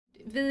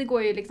vi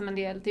går ju liksom en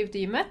del till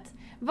utegymmet.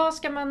 Vad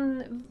ska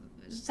man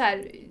så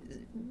här,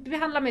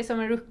 behandla mig som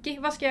en rookie?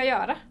 Vad ska jag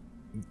göra?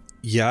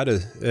 Ja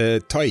du,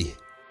 ta i.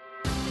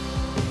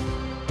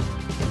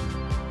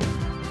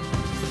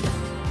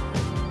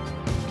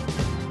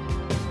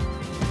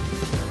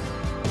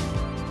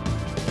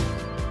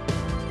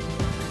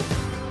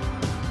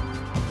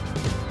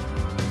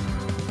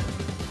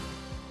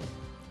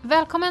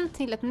 Välkommen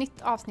till ett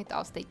nytt avsnitt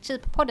av Stay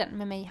Cheap-podden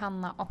med mig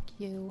Hanna och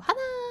Johanna.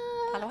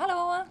 Hallå,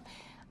 hallå!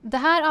 Det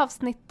här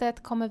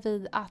avsnittet kommer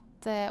vi att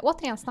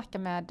återigen snacka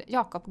med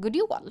Jakob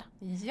Gudiol.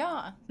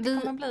 Ja, det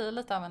kommer bli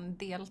lite av en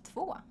del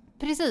 2.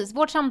 Precis,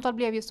 vårt samtal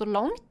blev ju så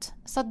långt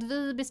så att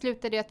vi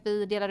beslutade att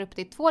vi delar upp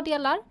det i 2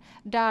 delar.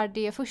 Där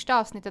det första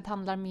avsnittet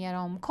handlar mer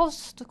om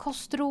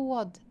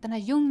kostråd, den här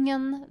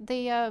djungeln,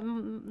 det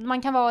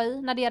man kan vara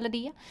i när det gäller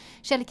det,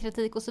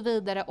 källkritik och så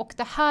vidare. Och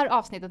det här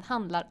avsnittet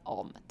handlar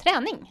om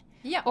träning.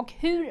 Ja. Och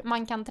hur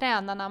man kan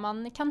träna när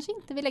man kanske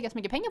inte vill lägga så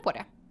mycket pengar på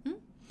det.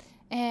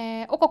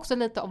 Och också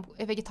lite om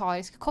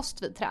vegetarisk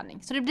kost vid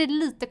träning. Så det blir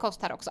lite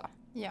kost här också.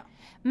 Ja.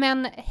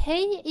 Men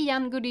hej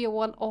igen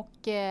Gudiol och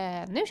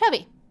nu kör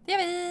vi! Det gör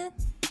vi!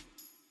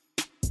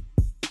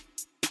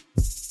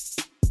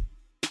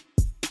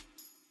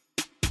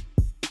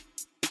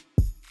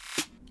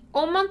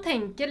 Om man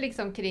tänker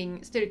liksom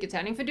kring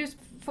styrketräning, för du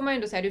får man ju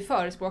ändå säga, du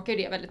förespråkar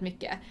ju det väldigt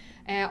mycket.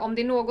 Om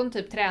det är någon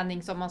typ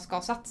träning som man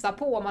ska satsa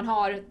på, om man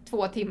har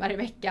 2 timmar i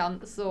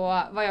veckan,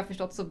 så vad jag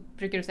förstått så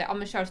brukar du säga, ja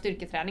men kör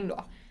styrketräning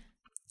då.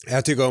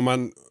 Jag tycker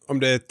om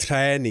det är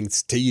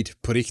träningstid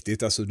på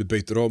riktigt, alltså du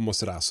byter om och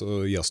sådär,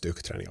 så gör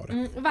styrketräning av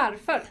det.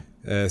 Varför?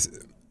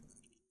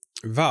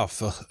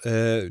 Varför?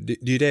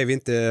 Det är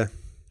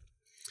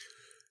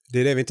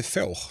det vi inte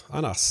får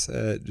annars.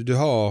 Du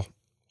har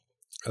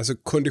alltså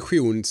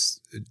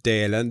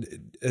konditionsdelen,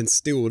 en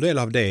stor del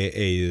av det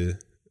är ju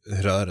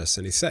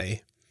rörelsen i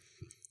sig.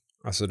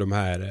 Alltså de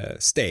här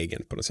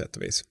stegen på något sätt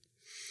och vis.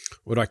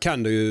 Och där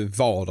kan du ju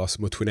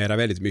vardagsmotionera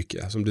väldigt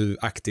mycket. Alltså om du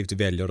aktivt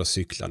väljer att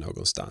cykla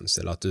någonstans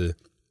eller att du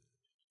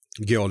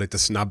går lite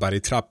snabbare i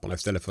trapporna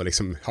istället för att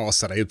liksom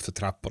hasa dig upp för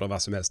trappor och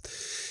vad som helst.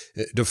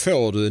 Då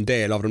får du en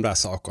del av de där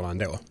sakerna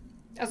ändå.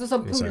 Alltså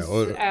som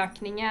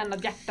pulsökningen,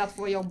 att hjärtat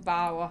får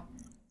jobba och...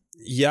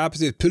 Ja,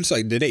 precis.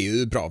 Pulsökning, det är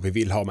ju bra. Vi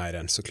vill ha med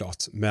den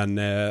såklart. Men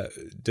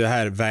det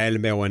här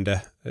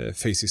välmående,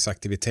 fysisk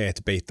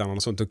aktivitet, bitarna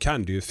och sånt, då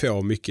kan du ju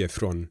få mycket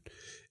från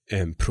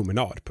en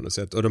promenad på något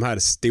sätt. Och de här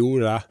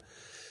stora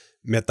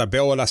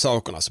metabola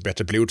sakerna, så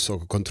bättre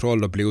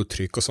blodsockerkontroll och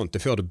blodtryck och sånt, det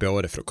får du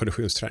både från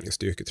konditionsträning och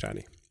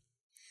styrketräning.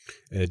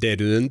 Det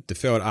du inte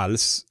får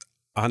alls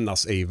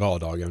annars i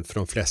vardagen för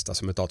de flesta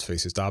som inte har ett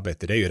fysiskt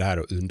arbete, det är ju det här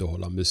att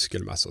underhålla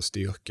muskelmassa och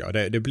styrka. Och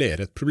det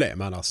blir ett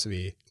problem annars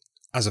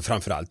alltså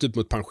framförallt upp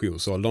mot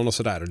pensionsåldern och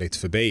sådär och lite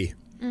förbi.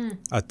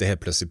 Att det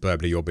helt plötsligt börjar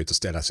bli jobbigt att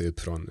ställa sig upp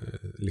från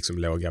liksom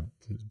låga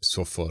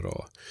soffor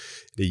och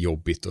det är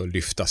jobbigt att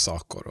lyfta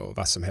saker och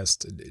vad som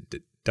helst.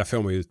 Där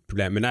får man ju ett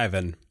problem, men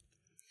även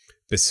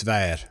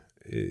besvär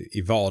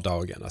i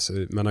vardagen. Alltså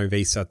man har ju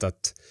visat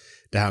att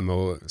det här med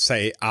att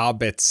säga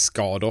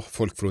arbetsskador,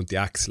 folk får ont i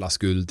axlar,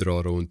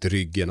 skuldror och ont i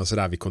ryggen och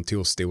sådär vid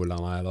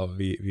kontorsstolarna eller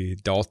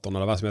vid datorn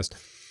eller vad som helst.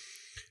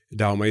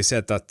 Där har man ju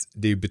sett att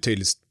det är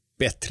betydligt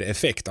bättre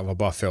effekt av att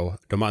bara få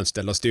de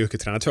anställda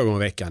styrketräna 2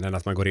 gånger i veckan än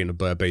att man går in och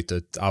börjar byta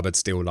ut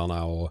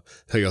arbetsstolarna och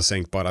höjer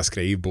sänkbara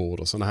skrivbord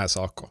och sådana här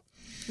saker.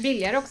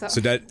 Billigare också, så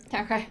där,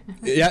 kanske.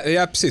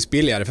 Ja, precis.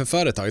 Billigare för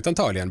företaget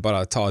antagligen.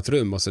 Bara ta ett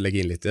rum och så lägga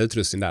in lite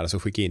utrustning där och så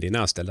skicka in dina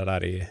anställda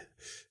där i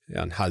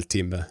en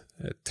halvtimme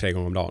 3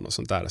 gånger om dagen och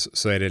sånt där.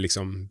 Så är det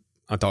liksom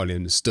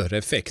antagligen större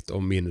effekt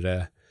och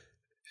mindre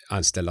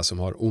anställda som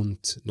har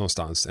ont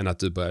någonstans än att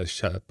du börjar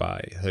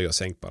köpa höja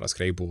sänkbara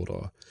skrivbord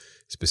och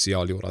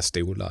specialgjorda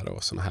stolar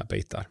och såna här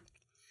bitar.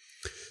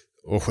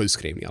 Och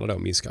sjukskrivningarna då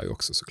minskar ju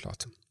också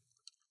såklart.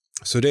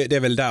 Så det är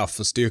väl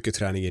därför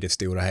styrketräning i det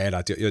stora hela,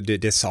 att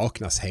det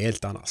saknas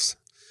helt annars.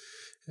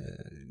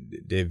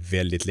 Det är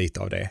väldigt lite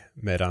av det.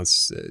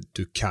 Medans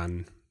du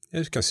kan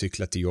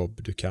cykla till jobb,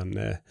 du kan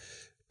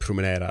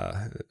promenera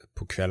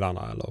på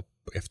kvällarna eller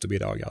på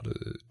eftermiddagar.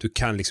 Du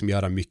kan liksom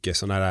göra mycket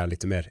sådana där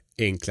lite mer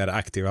enklare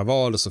aktiva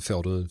val och så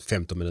får du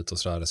 15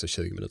 minuters rörelse,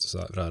 20 minuters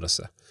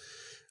rörelse.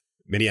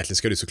 Men egentligen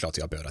ska du såklart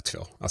göra båda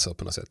 2. Alltså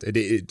på något sätt. Det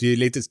är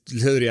lite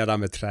lurigare där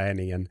med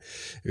träningen.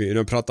 När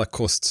man pratar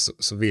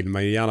kost så vill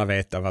man ju gärna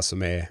veta vad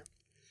som är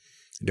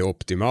det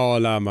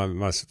optimala.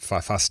 Man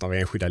fastnar vid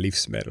enskilda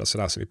livsmedel och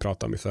sådär som vi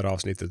pratade om i förra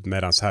avsnittet.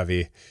 Medan så här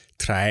vid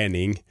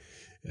träning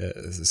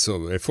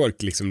så är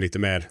folk liksom lite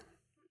mer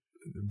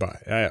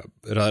bara,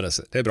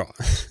 rörelse, det är bra.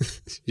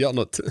 Gör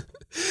något.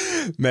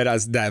 Medan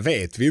där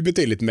vet vi ju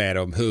betydligt mer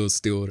om hur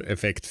stor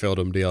effekt får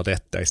de gör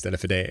detta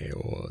istället för det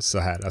och så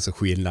här, alltså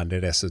skillnad i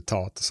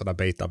resultat och sådana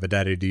bitar. Men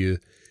där är det ju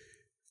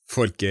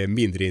folk är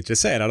mindre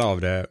intresserade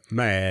av det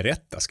med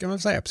rätta, ska man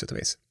säga på sätt och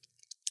vis.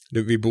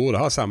 Vi borde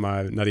ha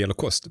samma när det gäller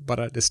kost,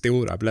 bara det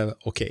stora blev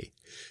okej.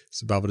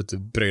 Så behöver du inte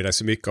bry dig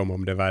så mycket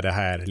om det var det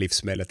här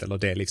livsmedlet eller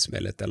det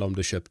livsmedlet eller om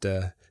du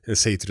köpte en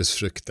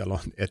citrusfrukt eller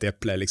ett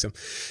äpple liksom.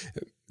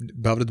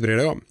 Behöver du inte bry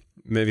dig om.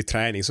 Men vid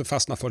träning så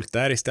fastnar folk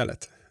där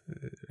istället.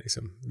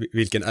 liksom,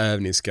 vilken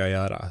övning ska jag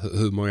göra?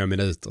 Hur många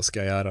minuter ska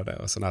jag göra det?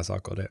 Och sådana här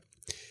saker.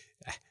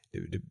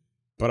 Det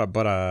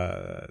bara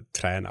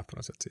träna på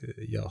något sätt.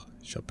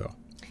 Kör på.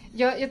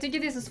 Jag tycker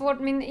det är så svårt.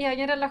 Min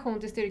egen relation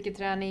till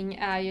styrketräning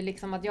är ju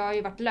liksom att jag har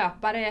ju varit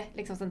löpare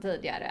liksom sedan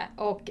tidigare.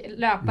 Och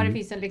löpare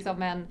finns ju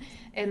liksom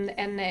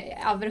en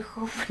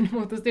aversion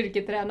mot att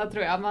styrketräna,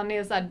 tror jag. Man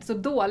är så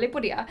dålig på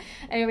det.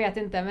 Jag vet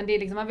inte, men det är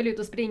liksom, man vill ut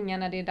och springa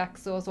när det är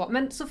dags och så.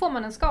 Men så får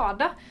man en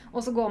skada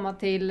och så går man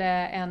till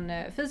en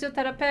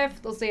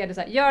fysioterapeut och så är det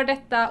så här, gör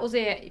detta, och så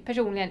är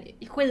personligen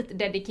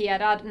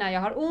skitdedikerad. När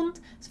jag har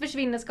ont så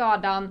försvinner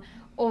skadan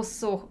och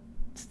så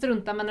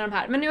struntar man i de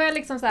här. Men nu har jag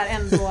liksom så här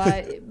ändå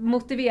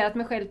motiverat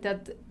mig själv till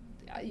att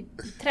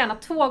träna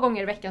 2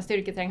 gånger i veckan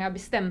styrketräning, har jag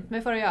bestämt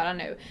mig för att göra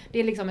nu. Det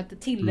är liksom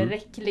ett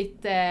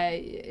tillräckligt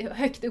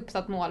högt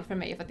uppsatt mål för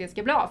mig för att det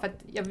ska bli bra. För att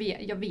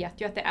jag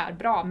vet ju att det är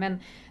bra, men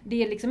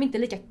det är liksom inte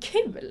lika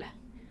kul.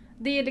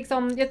 Det är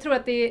liksom, jag tror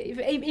att det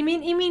är,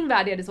 i min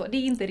värld är det så. Det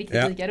är inte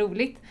riktigt lika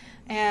roligt.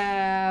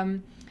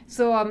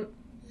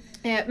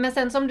 Men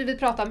sen som vi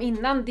pratade om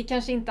innan, det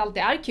kanske inte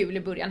alltid är kul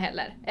i början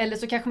heller. Eller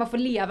så kanske man får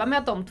leva med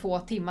att de 2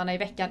 timmarna i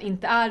veckan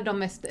inte är de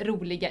mest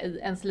roliga i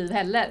ens liv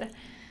heller.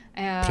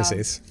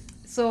 Precis.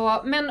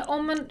 Så, men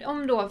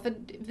om då, för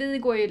vi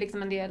går ju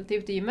liksom en del till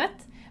utegymmet.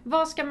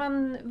 Vad ska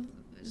man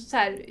så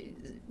här,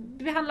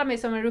 behandla mig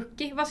som en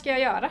rookie? Vad ska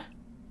jag göra?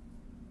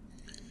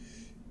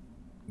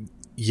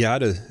 Ja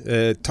du,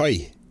 ta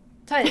i.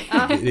 Ta i,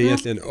 ja. Det är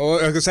egentligen,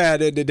 och jag kan säga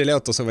det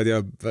låter som att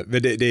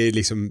det är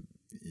liksom,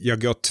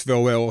 jag går 2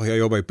 år, jag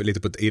jobbar ju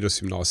lite på ett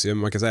idrottsgymnasium.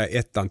 Man kan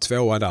säga 1:an,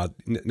 2:an där,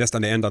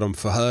 nästan det enda de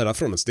får höra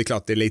från oss. Det är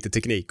klart det är lite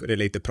teknik och det är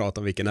lite prat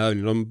om vilken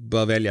övning de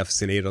bör välja för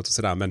sin idrott och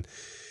sådär. Men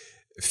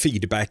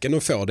feedbacken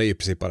de får, det är ju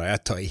precis bara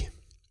att ta i.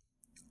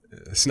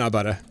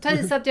 Snabbare. Ta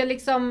i så att jag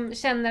liksom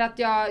känner att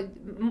jag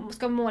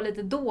ska må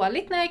lite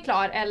dåligt när jag är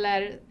klar,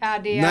 eller är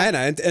det...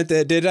 Nej,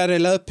 inte. Det där är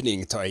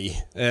löpning, ta i.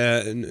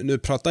 Nu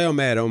pratar jag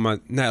med dig om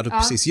när du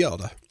precis gör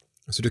det.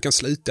 Så du kan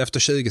sluta efter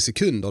 20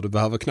 sekunder, du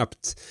behöver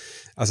knappt...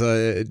 Alltså,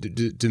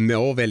 du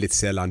mår väldigt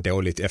sällan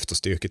dåligt efter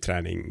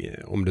styrketräning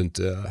om du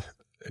inte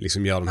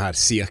liksom gör den här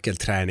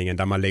cirkelträningen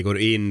där man lägger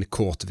in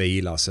kort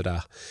vila och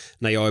sådär.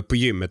 När jag är på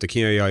gymmet då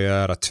kan jag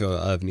göra 2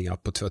 övningar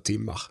på 2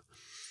 timmar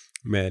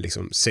med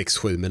liksom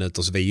 6-7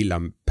 minuters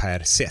vila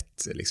per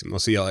set liksom.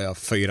 Och så gör jag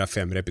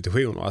 4-5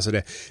 repetitioner. Alltså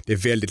det är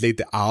väldigt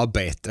lite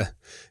arbete,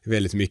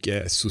 väldigt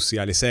mycket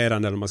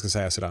socialiserande, eller man ska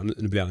säga sådär.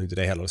 Nu blir det inte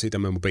det heller, att sitta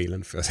med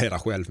mobilen för att se det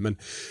själv, men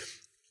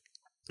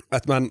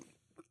att man,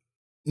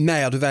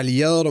 när du väl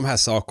gör de här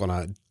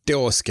sakerna,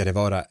 då ska det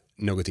vara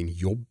någonting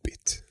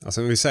jobbigt.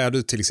 Alltså om vi säger att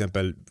du till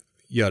exempel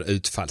gör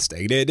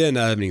utfallssteg. Det är en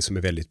övning som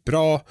är väldigt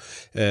bra.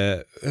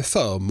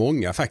 För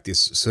många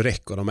faktiskt så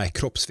räcker de med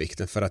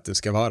kroppsvikten för att den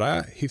ska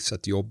vara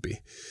hyfsat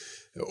jobbig.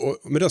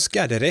 Men då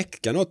ska det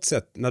räcka något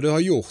sätt. När du har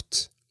gjort,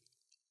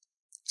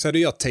 så du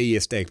gör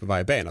 10 steg på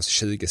varje ben, alltså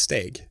 20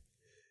 steg.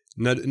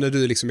 När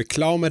du liksom är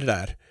klar med det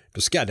där,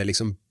 då ska det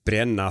liksom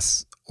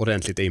brännas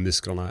ordentligt i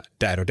musklerna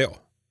där och då.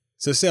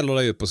 Sen ställer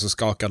du upp och så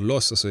skakar du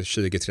loss och så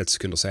 20-30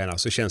 sekunder senare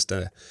så känns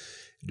det,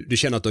 du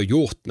känner att du har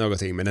gjort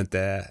någonting men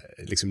inte,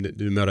 liksom,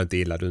 du mår inte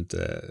illa, du är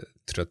inte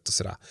trött och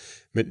sådär.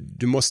 Men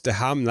du måste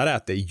hamna där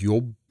att det är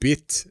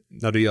jobbigt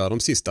när du gör de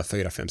sista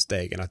 4-5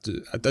 stegen, att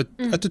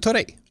du tar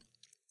det.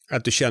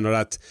 Att du känner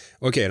att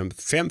okej, de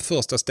 5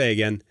 första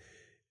stegen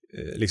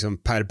liksom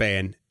per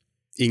ben,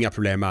 inga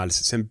problem alls.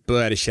 Sen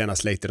börjar det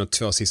kännas lite de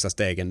 2 sista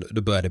stegen,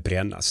 då börjar det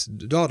brännas.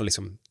 Då har du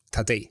liksom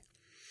tagit i.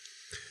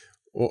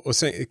 Och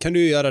sen kan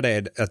du göra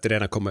det att det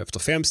redan kommer efter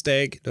 5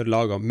 steg, då är det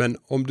lagom. Men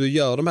om du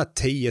gör de här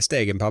 10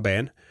 stegen per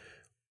ben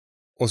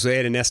och så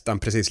är det nästan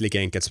precis lika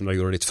enkelt som när du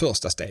gjorde ditt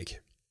första steg,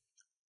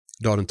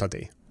 då har du inte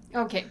tagit i.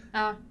 Okej,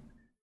 ja.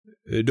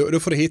 Då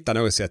får du hitta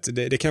något sätt.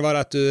 Det kan vara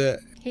att du...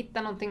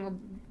 Hitta någonting att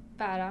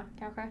bära,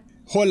 kanske.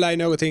 Hålla i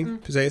någonting,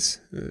 precis.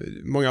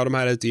 Många av de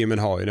här ute i gymmen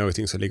har ju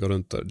någonting som ligger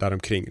runt där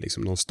omkring,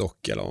 liksom någon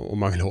stock eller om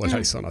man vill hålla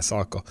i sådana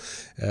saker.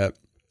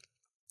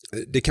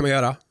 Det kan man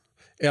göra.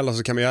 Eller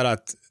så kan man göra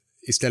att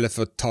istället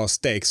för att ta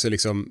steg så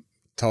liksom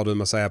tar du,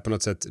 man säger på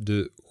något sätt,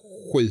 du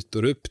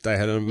skjuter upp dig,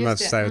 eller man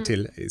säger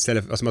till,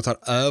 istället för, alltså man tar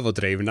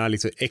överdrivna,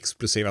 liksom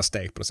explosiva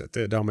steg på något sätt.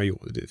 Det har man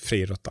gjort,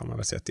 friidrottare man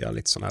har sett göra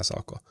lite sådana här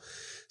saker.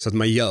 Så att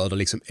man gör det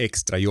liksom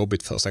extra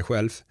jobbigt för sig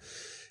själv.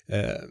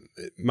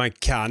 Man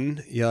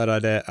kan göra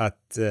det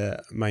att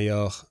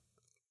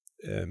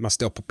man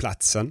står på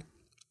platsen,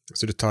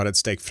 så du tar ett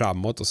steg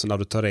framåt och så när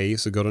du tar i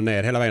så går du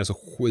ner hela vägen så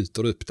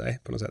skjuter du upp dig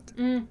på något sätt.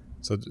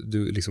 Så att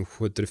du liksom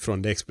skjuter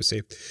ifrån det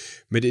explosivt.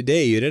 Men det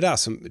är ju det där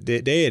som,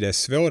 det är det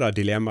svåra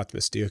dilemmat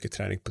med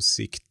styrketräning på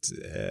sikt,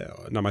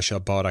 när man kör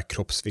bara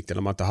kroppsvikt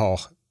eller man inte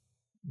har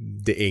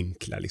det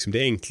enkla. Liksom.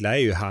 Det enkla är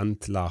ju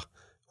hantlar,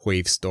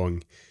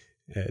 skivstång,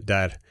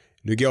 där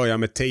nu går jag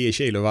med 10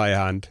 kilo varje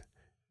hand.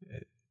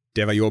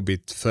 Det var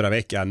jobbigt förra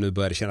veckan, nu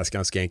börjar det kännas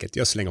ganska enkelt.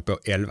 Jag slänger på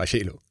 11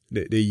 kilo.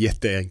 Det är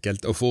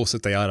jätteenkelt att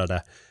fortsätta göra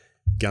det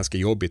ganska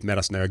jobbigt,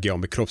 medan när jag går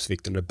med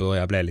kroppsvikten det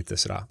börjar bli lite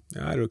sådär,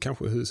 ja då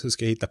kanske hur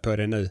ska jag hitta på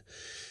det nu?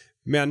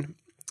 Men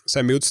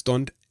så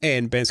motstånd,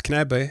 enbens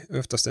knäböj,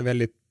 oftast en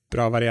väldigt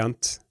bra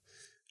variant.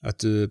 Att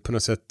du på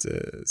något sätt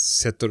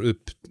sätter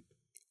upp,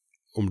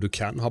 om du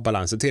kan ha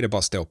balansen till det,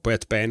 bara stå på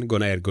ett ben, gå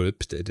ner, gå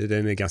upp.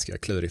 Den är ganska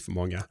klurig för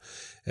många.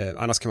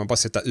 Annars kan man bara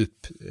sätta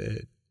upp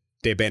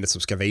det benet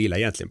som ska vila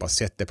egentligen. Bara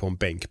sätta det på en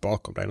bänk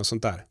bakom dig och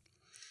sånt där.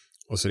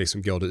 Och så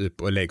liksom går du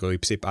upp och lägger i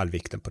princip all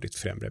vikten på ditt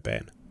främre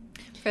ben.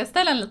 Får jag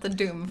ställa en lite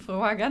dum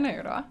fråga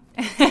nu då?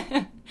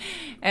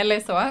 Eller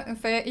så,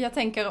 för jag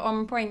tänker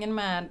om poängen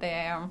med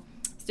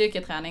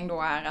styrketräning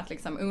då är att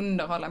liksom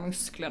underhålla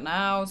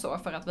musklerna och så,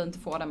 för att vi inte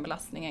får den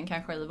belastningen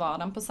kanske i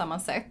vardagen på samma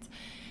sätt.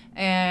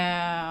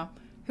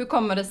 Hur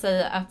kommer det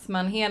sig att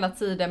man hela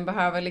tiden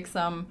behöver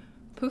liksom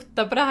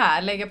putta på det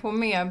här, lägga på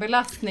mer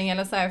belastning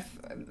eller så här?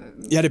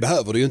 Ja, det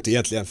behöver du ju inte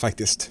egentligen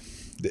faktiskt.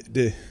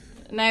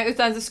 Nej,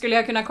 utan skulle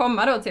jag kunna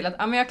komma då till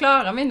att men jag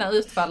klarar mina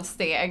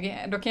utfallssteg.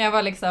 Då kan jag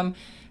vara liksom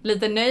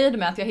lite nöjd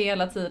med att jag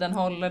hela tiden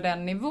håller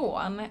den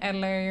nivån.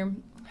 Eller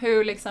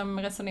hur liksom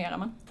resonerar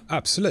man?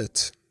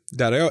 Absolut.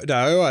 Där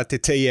har jag varit i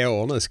 10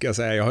 år nu, ska jag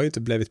säga. Jag har ju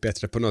inte blivit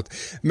bättre på något.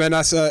 Men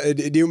alltså,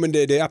 det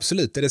är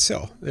absolut det är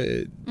så.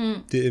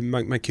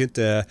 Man kan ju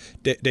inte...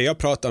 Det jag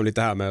pratar om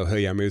lite här med att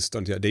höja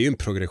motstånd, det är ju en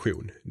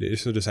progression. Det är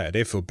som du säger, det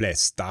är för att bli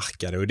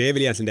starkare. Och det är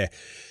väl egentligen det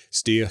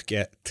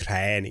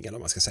styrketräning, eller vad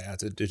man ska säga.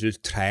 Att du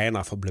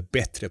tränar för att bli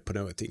bättre på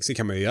någonting. Så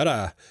kan man ju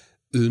göra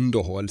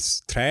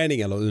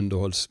underhållsträning eller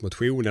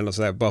underhållsmotion eller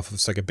så där, bara för att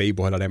försöka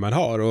bibehålla det man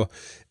har. Och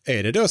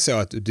är det då så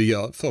att du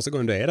gör, första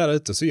gången du är där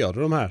ute så gör du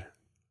de här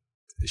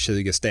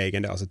 20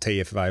 stegen där, alltså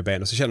 10 för varje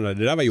ben, och så känner du att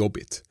det där var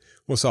jobbigt.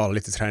 Och så har du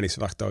lite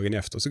träningsvärk dagen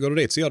efter. Så går du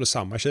dit så gör du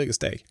samma 20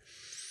 steg.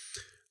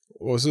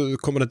 Och så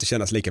kommer det inte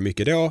kännas lika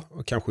mycket då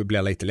och kanske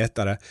blir lite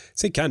lättare.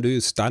 Sen kan du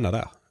ju stanna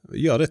där.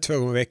 Gör det 2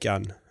 gånger i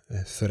veckan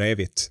för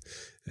evigt.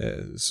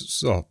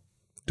 Så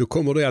då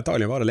kommer du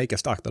antagligen vara lika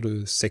stark när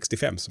du är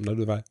 65 som när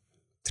du var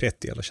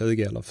 30 eller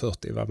 20 eller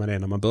 40, vad man är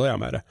när man börjar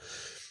med det.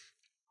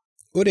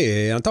 Och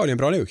det är antagligen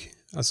bra nog.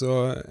 Alltså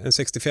en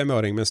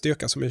 65-åring med en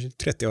styrka som en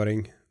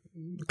 30-åring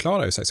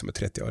klarar ju sig som en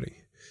 30-åring.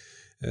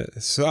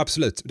 Så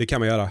absolut, det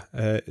kan man göra.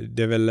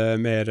 Det är väl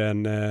mer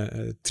en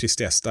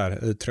tristess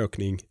där,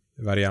 uttråkning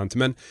variant.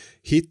 Men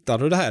hittar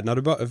du det här, när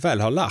du väl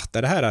har lärt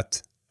dig det här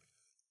att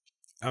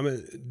ja,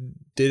 men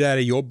det där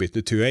är jobbigt,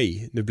 nu tog jag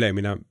i, nu blev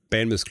mina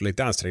benmuskler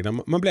lite ansträngda.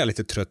 Man blir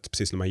lite trött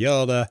precis när man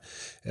gör det.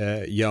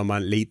 Gör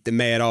man lite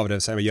mer av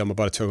det, så gör man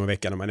bara 2 gånger i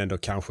veckan, om man ändå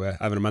kanske,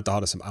 även om man inte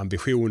har det som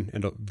ambition,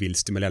 ändå vill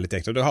stimulera lite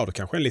extra, då har du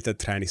kanske en liten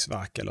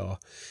träningsvärk eller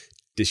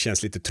det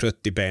känns lite trött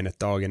i benet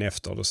dagen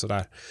efter och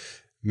sådär.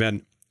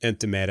 Men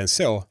inte mer än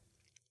så.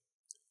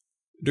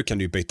 Då kan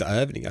du ju byta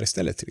övningar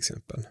istället till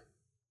exempel.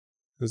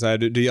 Så här,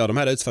 du gör de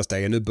här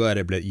utfallsstegen, nu börjar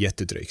det bli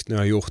jättedrygt. Nu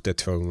har jag gjort det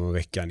 2 gånger i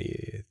veckan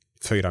i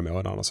 4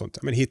 månader och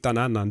sånt. Men hitta en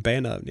annan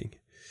benövning.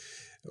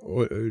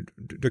 Och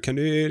då kan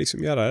du ju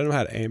liksom göra de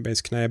här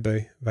enbens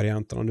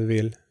knäböj-varianterna om du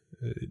vill.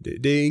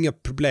 Det är inga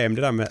problem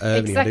det där med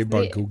övningar. Exakt. Det är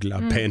bara att googla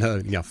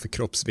benövningar för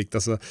kroppsvikt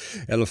alltså,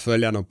 eller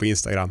följa någon på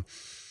Instagram.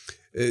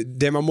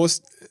 Det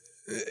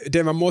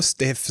man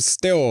måste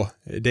förstå,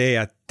 det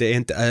är att det är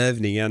inte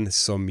övningen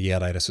som ger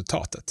dig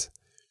resultatet.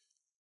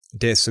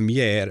 Det som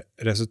ger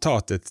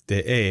resultatet,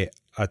 det är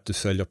att du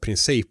följer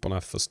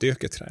principerna för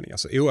styrketräning.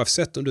 Alltså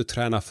oavsett om du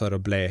tränar för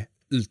att bli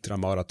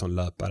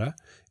ultramaratonlöpare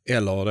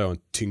eller då en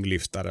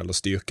tyngdlyftare eller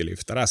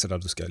styrkelyftare, alltså där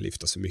du ska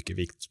lyfta så mycket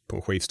vikt på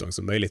en skivstång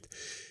som möjligt.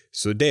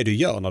 Så det du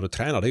gör när du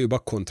tränar, det är ju bara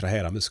att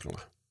kontrahera musklerna.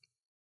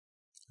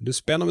 Du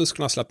spänner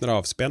musklerna,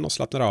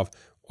 slappnar av.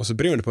 Och så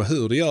beroende på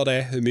hur du gör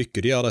det, hur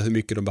mycket du gör det, hur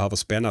mycket de behöver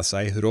spänna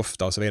sig, hur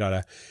ofta och så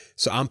vidare,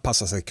 så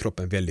anpassar sig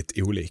kroppen väldigt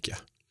olika.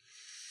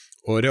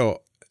 Och då,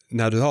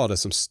 när du har det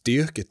som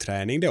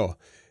styrketräning då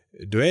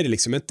är det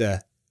liksom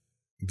inte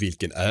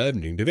vilken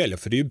övning du väljer,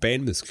 för det är ju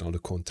benmusklerna du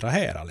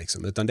kontraherar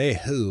liksom, utan det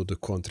är hur du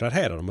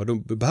kontraherar dem, och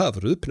då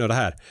behöver du uppnå det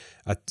här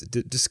att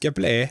du ska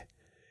bli,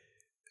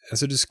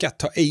 alltså du ska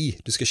ta i,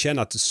 du ska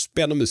känna att du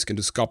spänner muskeln,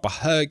 du skapar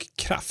hög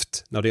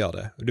kraft när du gör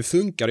det. Och det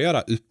funkar att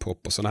göra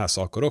upphopp och sådana här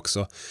saker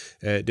också.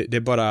 Det är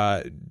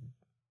bara,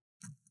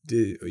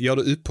 gör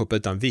du upphopp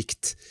utan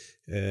vikt,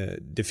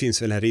 det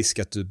finns väl en risk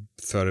att du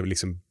får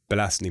liksom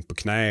belastning på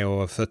knä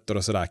och fötter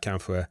och sådär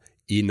kanske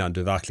innan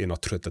du verkligen har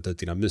tröttat ut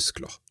dina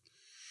muskler.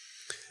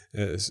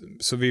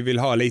 Så vi vill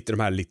ha lite de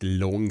här lite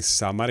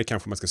långsammare,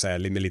 kanske man ska säga,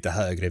 med lite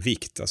högre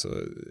vikt. Alltså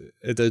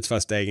ett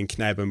utfallssteg, en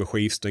knäböj med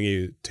skivstång är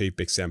ju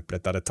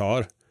typexemplet där det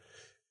tar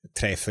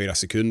 3-4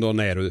 sekunder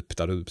ner och upp,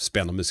 där du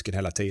spänner muskeln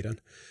hela tiden.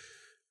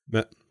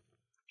 Men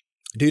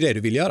det är ju det du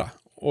vill göra.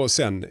 Och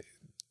sen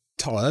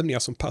ta övningar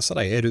som passar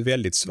dig. Är du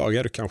väldigt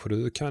svag, då kanske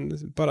du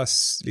kan bara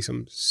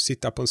liksom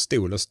sitta på en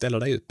stol och ställa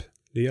dig upp.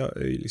 Det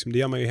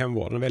gör man ju i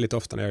hemvården väldigt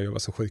ofta när jag jobbar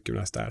som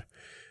sjukgymnast där.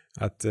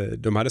 Att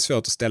de hade svårt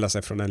att ställa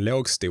sig från en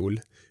låg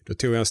stol. Då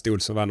tog jag en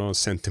stol som var någon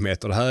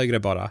centimeter högre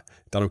bara,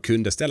 där de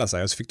kunde ställa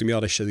sig, och så fick de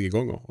göra det 20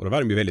 gånger. Och då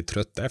var de ju väldigt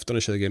trötta efter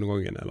den 20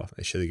 gången, eller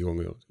 20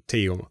 gånger,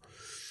 10 gånger.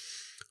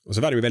 Och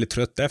så var de ju väldigt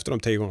trötta efter de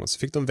 10 gångerna, så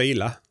fick de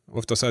vila.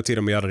 Ofta sa jag till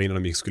dem att göra det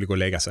innan de skulle gå och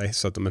lägga sig,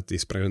 så att de inte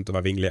sprang runt och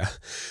var vingliga.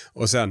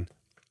 Och sen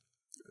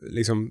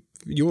liksom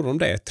gjorde de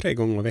det 3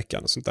 gånger i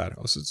veckan och sånt där.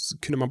 Och så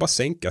kunde man bara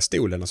sänka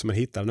stolen, och så man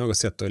hittade något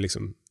sätt att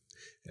liksom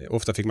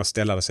Ofta fick man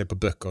ställa sig på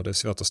böcker, det är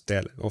svårt att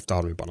ställa. Ofta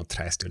har de ju bara någon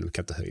trästol, de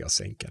kan inte höja och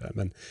sänka det.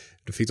 Men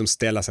då fick de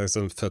ställa sig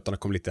så att fötterna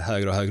kom lite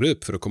högre och högre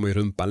upp, för då kommer ju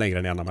rumpan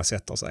längre ner när man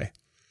sätter sig.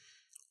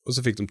 Och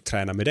så fick de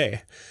träna med det.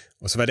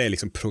 Och så var det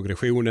liksom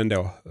progressionen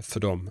då för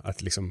dem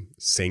att liksom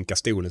sänka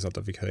stolen så att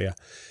de fick höja.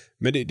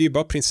 Men det är ju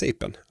bara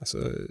principen.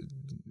 Alltså,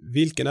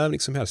 vilken övning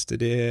som helst.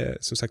 Det är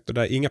som sagt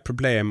det är inga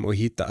problem att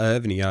hitta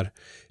övningar.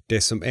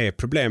 Det som är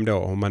problem då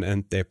om man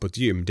inte är på ett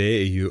gym, det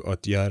är ju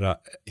att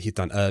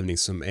hitta en övning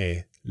som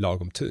är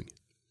lagom tung.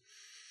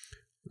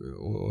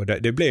 Och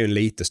det blir ju en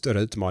lite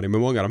större utmaning.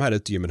 Men många av de här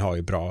utegymmen har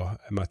ju bra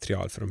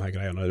material för de här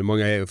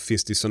grejerna.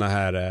 Finns det såna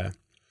här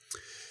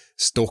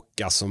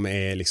stockar som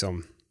är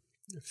liksom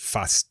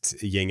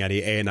fastgängade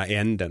i ena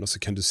änden och så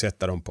kan du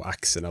sätta dem på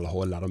axeln eller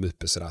hålla dem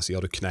uppe sådär, så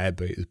gör du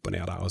knäböj upp och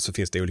ner där, och så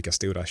finns det olika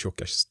stora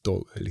tjocka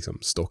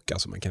stockar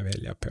som man kan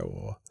välja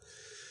på.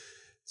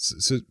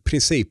 Så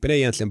principen är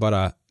egentligen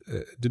bara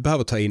du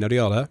behöver ta in när du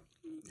gör det.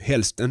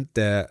 Helst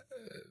inte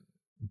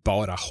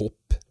bara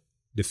hopp.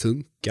 Det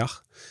funkar,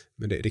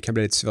 men det kan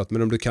bli lite svårt.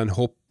 Men om du kan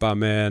hoppa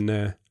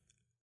med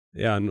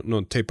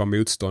någon typ av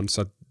motstånd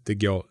så att det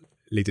går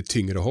lite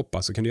tyngre att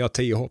hoppa, så kan du göra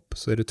 10 hopp,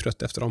 så är du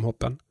trött efter de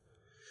hoppen.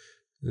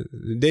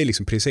 Det är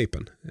liksom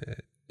principen.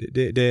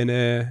 Det är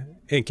en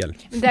enkel.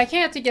 Där kan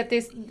jag tycka att det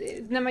är,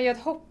 när man gör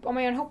ett hopp, om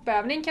man gör en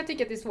hoppövning, kan jag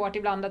tycka att det är svårt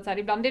ibland att så här,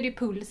 ibland är det ju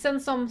pulsen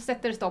som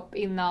sätter stopp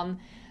innan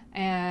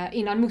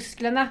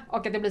musklerna,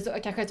 och att det blir så,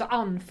 kanske så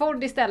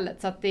andfådd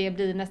istället, så att det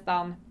blir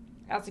nästan,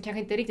 alltså kanske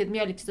inte riktigt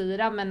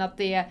mjölksyra, men att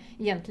det är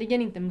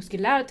egentligen inte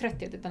muskulär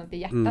trötthet utan att det är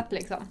hjärtat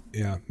liksom.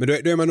 Ja, men då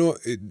är man nog,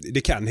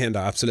 det kan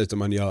hända absolut om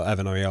man gör,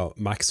 även om man gör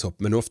maxhopp,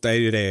 men ofta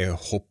är det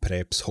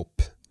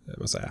hopprepshopp,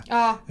 man säger.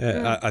 Ja.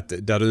 Att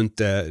där du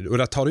inte, och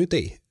där tar du inte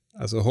i.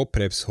 Alltså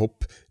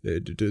hopprepshopp,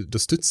 då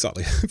studsar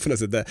det på något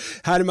sätt.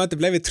 Hade man inte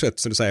blivit trött,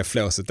 som du säger,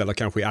 flåset eller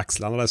kanske i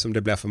axlarna där, som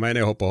det blir för mig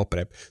när jag hoppar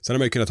hopprep, så hade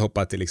man ju kunnat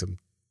hoppa till liksom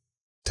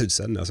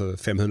 1000, alltså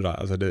 500,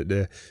 alltså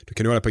du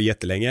kan hålla på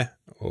jättelänge,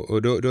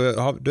 och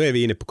då är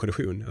vi inne på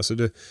kondition. Alltså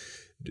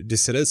det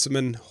ser ut som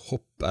en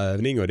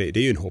hoppövning, och det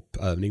är ju en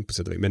hoppövning på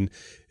sätt och vis, men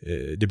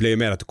det blir ju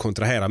mer att du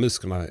kontraherar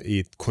musklerna i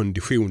ett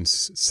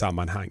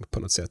konditionssammanhang på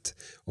något sätt.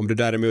 Om du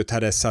däremot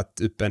hade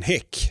satt upp en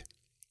häck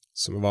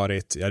som har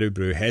varit, du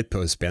beror ju helt på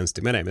hur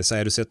spänstig med det, men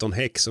säg du sätter en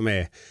häck som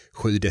är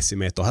 7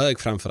 decimeter hög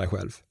framför dig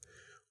själv,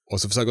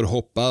 och så försöker du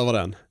hoppa över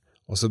den,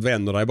 och så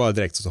vänder dig bara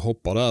direkt och så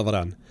hoppar du över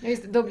den.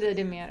 Just det, då blir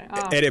det mer.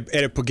 Ja.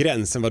 Är det på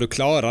gränsen vad du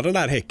klarar den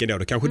där häcken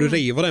då kanske du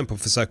river den på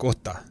försök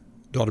 8.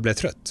 Då har du blivit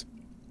trött.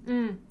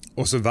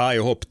 Och så varje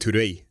hopp tog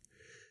du i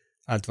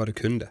allt vad du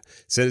kunde.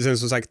 Sen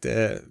som sagt,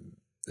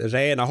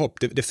 rena hopp,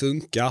 det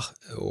funkar,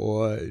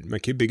 och man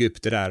kan ju bygga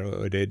upp det där,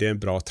 och det är en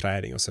bra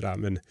träning och sådär,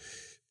 men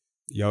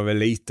jag är väl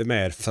lite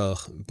mer för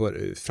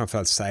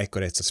framförallt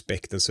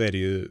säkerhetsaspekten, så är det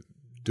ju,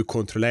 du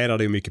kontrollerar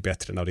det ju mycket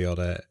bättre när du gör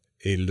det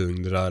i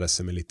lugn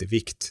rörelse med lite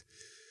vikt.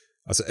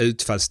 Alltså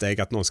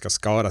utfallssteg, att någon ska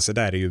skada sig,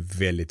 där är ju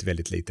väldigt,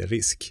 väldigt lite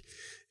risk.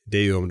 Det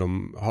är ju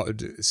om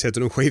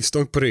sätter de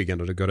skivstång på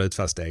ryggen och det går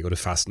utfallssteg och du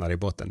fastnar i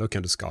botten, då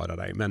kan du skada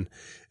dig. Men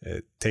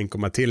tänker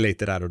man till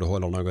lite där och du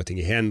håller någonting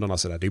i händerna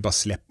så där, det är ju bara att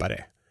släppa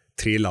det.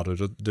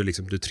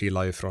 Trillar du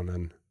trillar ju från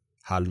en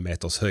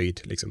halvmeters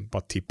höjd, liksom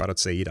bara tippar åt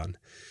sidan.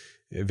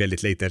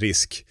 Väldigt liten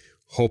risk.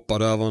 Hoppar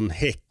du över en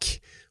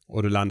häck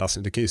och du landar, så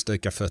du kan ju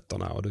stöka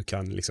fötterna och du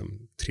kan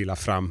liksom trilla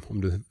fram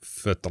om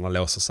fötterna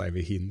låser sig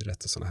vid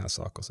hindret och sådana här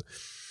saker. Så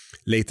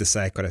lite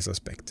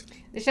säkerhetsaspekt.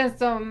 Det känns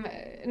som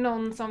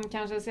någon som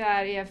kanske så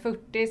här är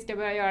 40 ska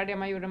börja göra det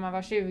man gjorde när man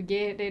var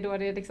 20. Det är då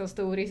det är liksom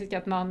stor risk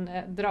att man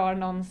drar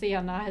någon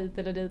sena hit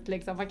eller dit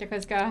liksom. Man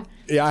kanske ska...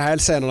 Ja,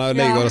 hälsenorna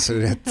ligger så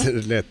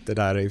lätt det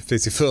där. Det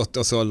finns i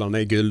 40-årsåldern,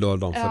 är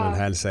guldåldern för en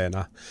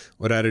hälsena.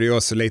 Och där är det ju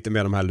också lite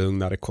mer de här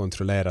lugnare,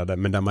 kontrollerade,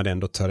 men där man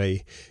ändå tar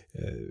i.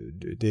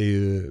 Det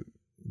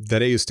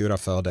är ju stora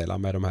fördelar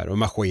med de här. Och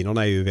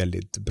maskinerna är ju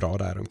väldigt bra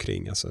där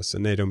omkring. Alltså,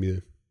 sen är de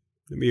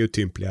är ju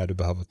tympliga, du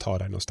behöver ta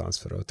dig någonstans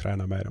för att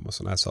träna med dem och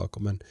sådana här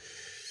saker, men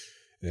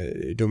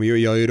de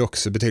gör ju det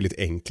också betydligt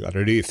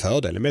enklare. Det är ju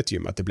fördelen med ett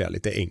gym, att det blir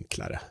lite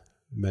enklare,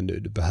 men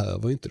du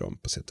behöver inte dem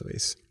på sätt och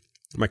vis.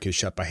 Man kan ju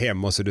köpa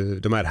hem, och så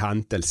de här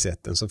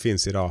hantelsätten som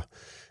finns idag,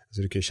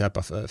 alltså du kan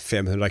köpa för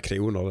 500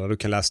 kronor där du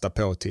kan lasta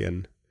på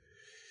till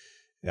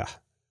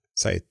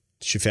säg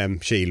 25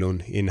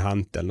 kilon i en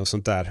hantel och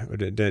sånt där. Och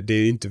det är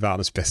ju inte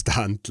världens bästa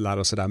hantlar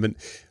och sådär, men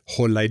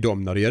hålla i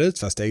dem när du gör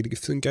utfallssteg, det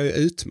funkar ju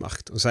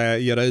utmärkt. Och så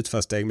göra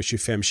utfallssteg med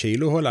 25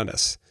 kilo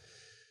hållandes.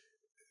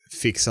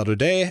 Fixar du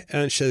det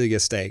en 20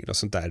 steg och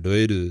sånt där, då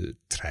är du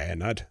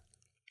tränad.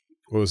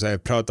 Och så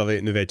pratar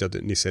vi, nu vet jag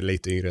att ni ser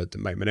lite yngre ut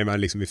än mig, men när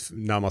man liksom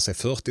närmar sig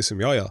 40 som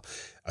jag gör,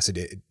 alltså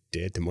det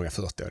är inte många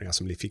 40-åringar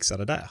som blir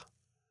fixade där.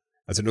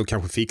 Alltså de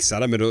kanske fixar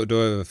det, men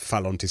då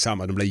faller de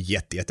tillsammans, de blir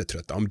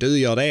jättetrötta. Om du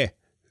gör det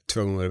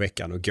 2 gånger i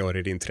veckan och går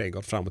i din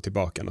trädgård fram och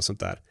tillbaka och sånt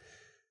där,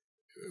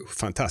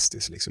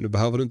 fantastiskt liksom. Du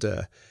behöver du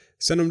inte,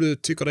 sen om du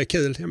tycker det är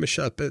kul, ja men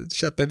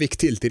köp en vikt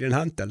till din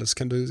hantel, så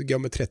kan du gå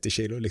med 30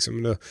 kilo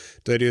liksom.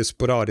 Då är det ju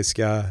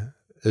sporadiska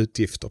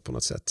utgifter på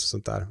något sätt.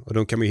 Sånt där. Och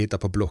de kan man ju hitta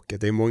på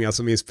Blocket. Det är många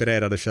som är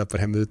inspirerade och köper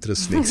hem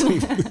utrustning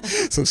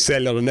som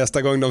säljer det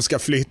nästa gång de ska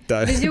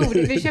flytta.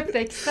 Vi köpte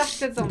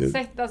exakt ett sånt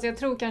sätt. Alltså jag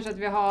tror kanske att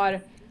vi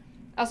har...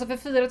 Alltså för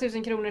 4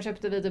 000 kronor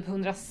köpte vi typ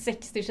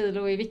 160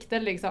 kilo i vikter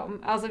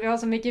liksom. Alltså vi har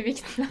så mycket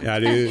vikt. Ja,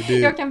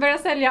 jag kan börja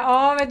sälja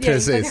av ett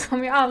gäng, så jag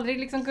kommer ju aldrig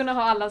liksom kunna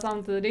ha alla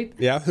samtidigt.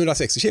 Ja,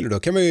 160 kilo, då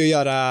kan man ju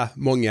göra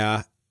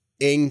många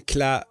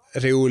enkla,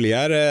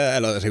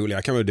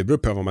 roliga kan man, det beror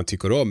på vad man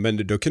tycker om,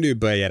 men då kan du ju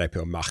börja ge dig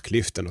på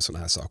marklyften och sådana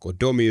här saker. Och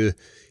de är ju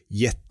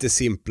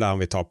jättesimpla om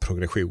vi tar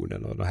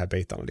progressionen och de här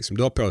bitarna. Liksom.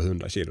 Du har på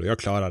 100 kilo. Jag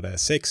klarade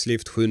 6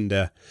 lyft,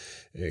 7:e.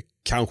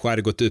 Kanske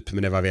hade gått upp,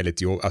 men det var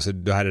väldigt alltså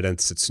då hade det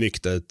inte sett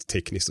snyggt ut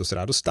tekniskt och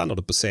sådär. Då stannar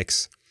du på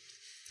 6.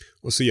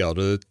 Och så gör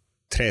du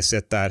 3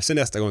 set där. Sen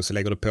nästa gång så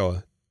lägger du på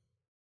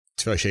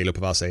 2 kilo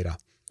på var sida.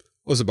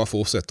 Och så bara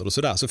fortsätter du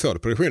sådär, så får du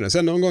progressionen.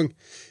 Sen någon gång,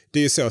 det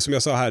är ju så som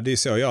jag sa här, det är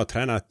så jag har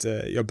tränat.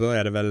 Jag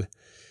började väl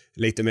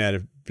lite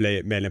mer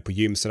bli medlem på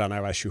gym sådär när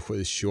jag var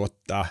 27-28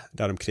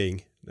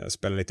 däromkring. Jag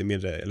spelade lite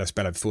mindre, eller jag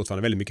spelade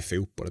fortfarande väldigt mycket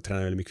fotboll och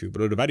tränade väldigt mycket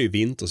fotboll. Och då var det ju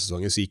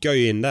vintersäsongen, så gick jag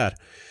ju in där.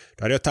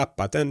 Då hade jag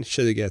tappat en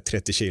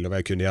 20-30 kilo vad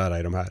jag kunde göra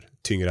i de här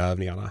tyngre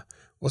övningarna.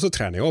 Och så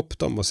tränade jag upp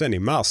dem, och sen i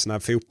mars när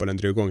fotbollen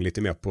drog igång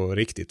lite mer på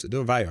riktigt,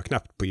 då var jag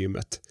knappt på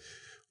gymmet.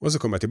 Och så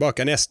kom jag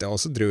tillbaka nästa år och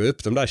så drog jag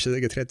upp de där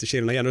 20-30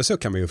 kilona igen. Och så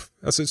kan man ju,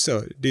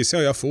 alltså det är så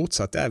jag har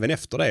fortsatt även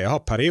efter det. Jag har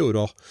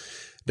perioder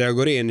där jag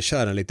går in,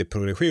 kör en lite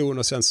progression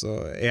och sen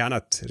så är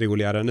annat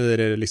roligare. Nu är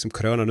det liksom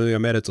corona, nu är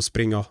jag med ut och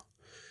springer.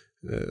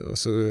 Och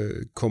så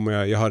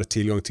kommer jag har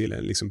tillgång till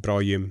en liksom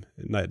bra gym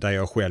där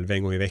jag själv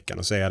en gång i veckan,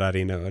 och så är jag där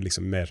inne och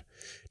liksom mer,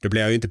 då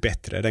blir jag ju inte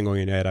bättre den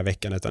gången jag är där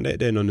veckan, utan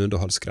det är någon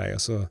underhållsgrej,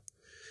 och så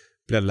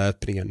blir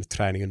löpningen,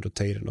 träningen under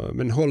tiden.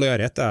 Men håller jag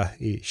detta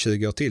i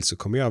 20 år till så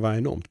kommer jag vara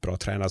enormt bra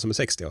tränare som en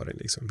 60-åring.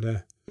 Liksom.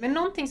 Men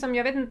någonting som,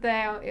 jag vet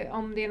inte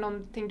om det är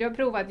någonting du har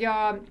provat,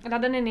 jag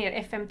laddade ner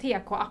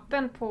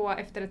FMTK-appen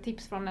efter ett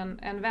tips från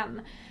en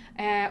vän.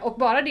 Och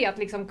bara det att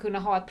liksom kunna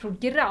ha ett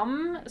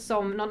program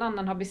som någon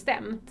annan har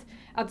bestämt.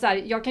 Att så här,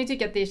 jag kan ju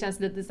tycka att det känns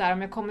lite så här,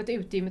 om jag kommer till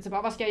utrymmet så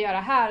bara, vad ska jag göra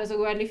här? Och så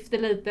går jag och lyfter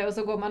lite och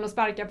så går man och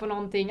sparkar på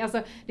någonting.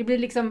 Alltså det blir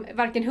liksom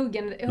varken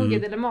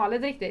hugget eller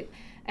malet riktigt.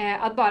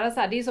 Att bara så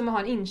här, det är som att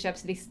ha en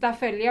inköpslista,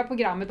 följa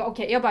programmet,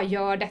 okej, jag bara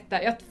gör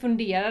detta, jag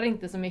funderar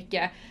inte så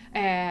mycket,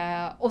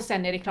 och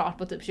sen är det klart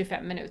på typ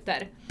 25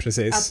 minuter.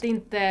 Precis. Att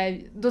inte,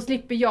 då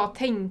slipper jag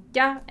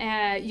tänka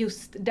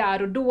just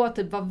där och då,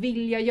 typ vad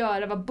vill jag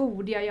göra, vad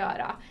borde jag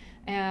göra,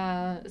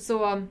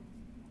 så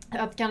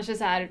att kanske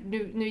så här,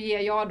 nu ger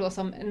jag då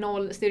som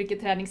 0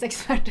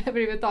 styrketräningsexpert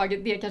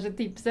överhuvudtaget det kanske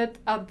tipset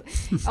att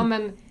ja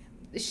men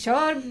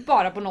kör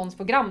bara på någons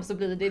program, så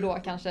blir det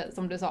då kanske,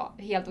 som du sa,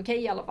 helt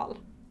okej i alla fall.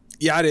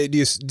 Ja,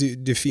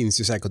 det finns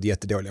ju säkert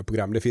jättedåliga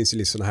program. Det finns ju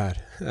liksom såna här,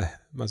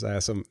 man säger,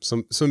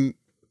 som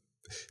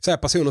så här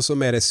personer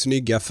som är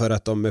snygga för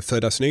att de är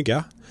födda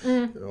snygga.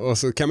 Och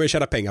så kan man ju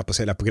tjäna pengar på att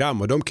sälja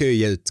program, och de kan ju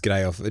ge ut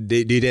grejer. Det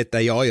är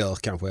detta jag gör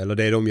kanske, eller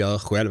det de gör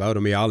själva, och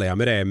de är ju ärliga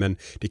med det, men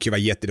det kan ju vara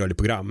jättedåligt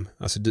program.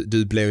 Alltså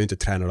du blir ju inte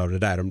tränad av det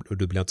där, och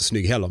du blir inte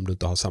snygg heller om du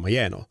inte har samma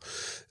gener.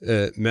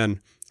 Men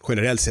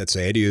generellt sett så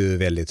är det ju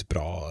väldigt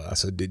bra.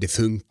 Alltså det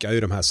funkar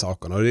ju, de här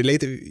sakerna. Och det är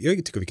lite,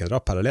 jag tycker vi kan dra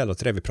paralleller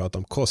till det vi pratade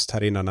om kost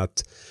här innan,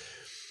 att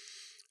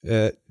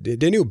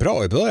det är nog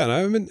bra i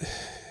början, men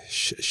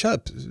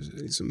köp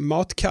liksom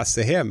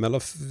matkasse hem,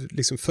 eller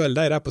liksom följ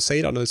dig där på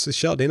sidan och så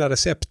kör dina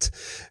recept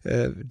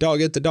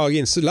dag ut och dag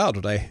in, så lär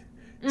du dig.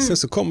 Sen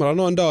så kommer det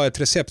någon dag ett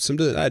recept som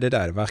du, nej det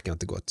där verkar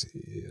inte gott,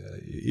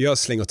 jag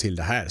slänger till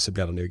det här så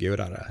blir det nog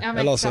godare.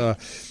 Ja,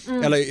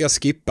 eller jag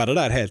skippar det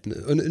där helt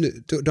nu.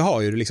 Och då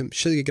har ju du liksom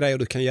 20 grejer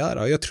du kan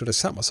göra, och jag tror det är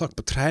samma sak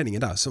på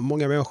träningen där. Så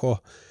många människor,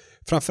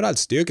 framförallt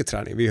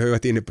styrketräning, vi har ju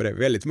varit inne på det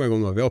väldigt många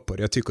gånger vi har på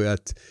det. Jag tycker ju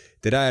att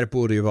det där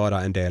borde ju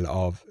vara en del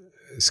av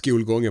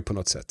skolgången på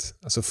något sätt.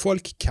 Alltså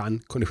folk kan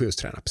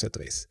konditionsträna på sätt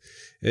och vis.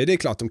 Det är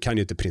klart, de kan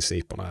ju inte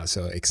principerna,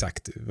 alltså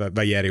exakt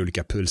vad ger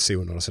olika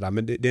pulszoner och sådär,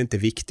 men det är inte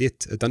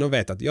viktigt, utan de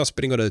vet att jag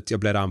springer ut, jag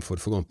blir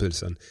andfådd, får igång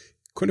pulsen,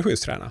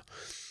 konditionsträna.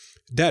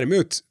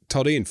 Däremot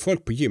tar det in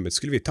folk på gymmet,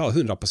 skulle vi ta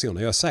 100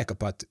 personer, jag är säker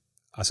på att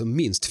alltså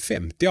minst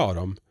 50 av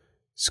dem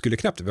skulle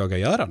knappt våga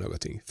göra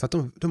någonting, för att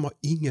de har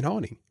ingen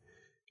aning.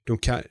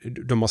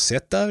 De har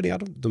sett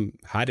övningar, de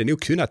hade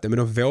nog kunnat det, men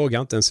de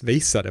vågar inte ens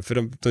visa det,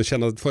 för de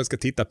känner att folk ska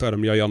titta på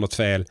dem, jag gör något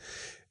fel.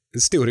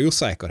 En stor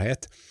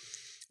osäkerhet.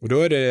 Och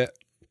då är det,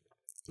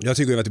 jag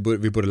tycker att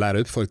vi borde lära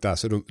upp folk där,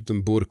 så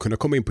de borde kunna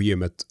komma in på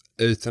gymmet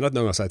utan att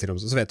någon säger till dem,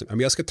 så vet de, men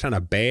jag ska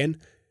träna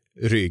ben,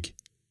 rygg,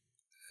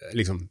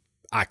 liksom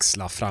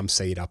axlar,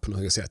 framsida på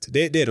något sätt.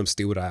 Det är de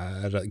stora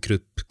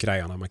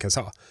gruppgrejerna man kan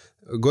säga.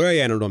 Går jag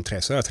igenom de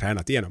 3 så har jag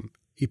tränat igenom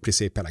i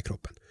princip hela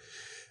kroppen.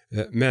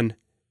 Men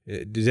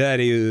det där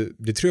är ju,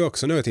 det tror jag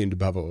också är någonting du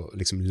behöver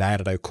liksom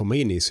lära dig att komma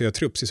in i. Så jag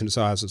tror, precis som du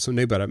sa, alltså, som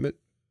nybörjare, med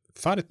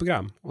färdigt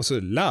program, och så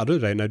lär du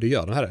dig när du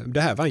gör den här.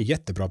 Det här var en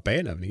jättebra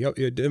benövning.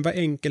 Den var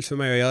enkel för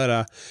mig att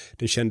göra.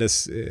 Den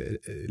kändes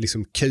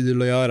liksom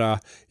kul att göra.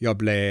 Jag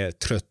blev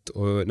trött,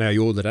 och när jag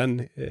gjorde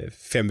den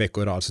 5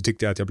 veckor i rad så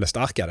tyckte jag att jag blev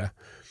starkare.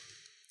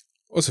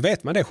 Och så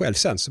vet man det själv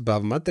sen, så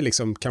behöver man inte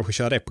liksom kanske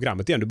köra det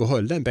programmet igen. Du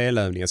behåller den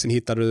belövningen, sen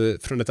hittar du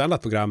från ett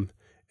annat program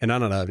en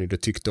annan övning du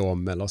tyckte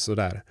om eller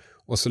sådär.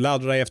 Och så lär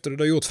du dig efter att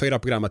du har gjort 4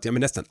 program att men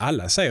nästan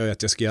alla säger ju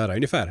att jag ska göra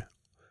ungefär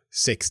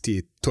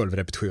 6-12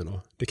 repetitioner.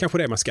 Det är kanske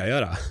det man ska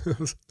göra.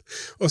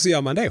 Och så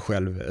gör man det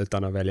själv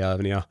utan att välja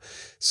övningar.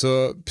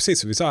 Så precis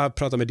som vi sa här,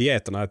 prata med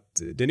dieterna,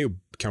 att det är nog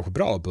kanske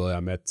bra att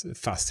börja med ett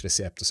fast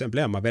recept och sen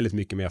blir man väldigt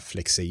mycket mer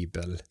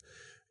flexibel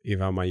i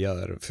vad man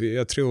gör. För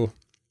jag tror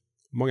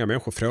många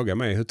människor frågar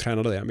mig, hur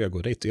tränar du? Jag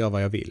går dit och gör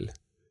vad jag vill.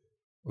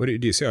 Och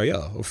det är så jag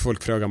gör. Och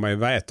folk frågar mig,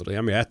 vad äter du?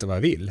 Jag äter vad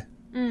jag vill.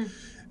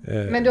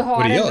 Men du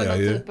har ändå någon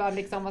typ av,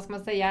 liksom, vad ska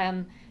man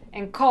säga,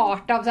 en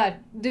karta av så här,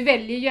 du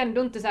väljer ju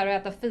ändå inte så här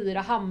att äta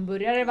 4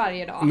 hamburgare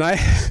varje dag. Nej,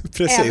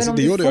 precis.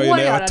 Det gjorde jag ju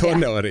när jag var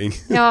tonåring.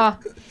 Ja.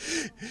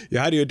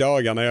 Jag hade ju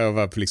dagar när jag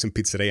var på liksom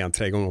pizzerian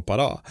 3 gånger per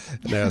dag.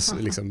 När jag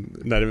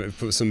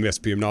som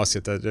mest på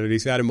gymnasiet.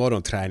 Vi hade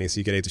morgonträning, så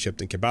gick jag dit och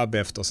köpte en kebab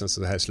efter. Och sen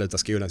så här slutade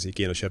skolan, så gick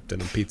jag in och köpte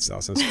en pizza.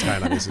 Och sen så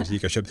tränade vi, så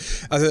gick jag och köpte.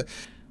 Alltså,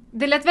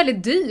 det lät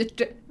väldigt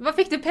dyrt. Var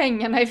fick du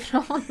pengarna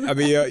ifrån? Ja,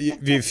 men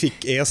vi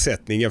fick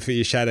ersättning.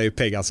 Jag tjänade ju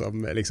pengar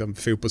som liksom,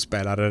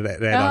 fotbollsspelare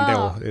redan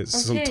då.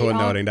 Som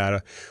tonåring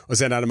där. Och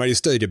sen hade man ju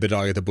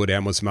studiebidraget och bodde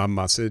hemma hos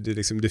mamma. Så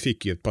du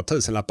fick ju ett par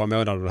tusenlappar i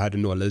månaden och hade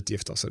 0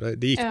 utgifter. Så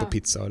det gick på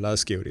pizza och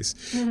lösgodis.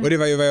 Och det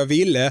var ju vad jag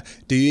ville.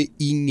 Det är ju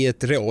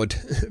inget råd.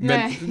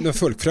 Men när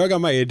folk frågar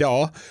mig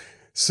idag,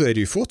 så är det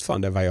ju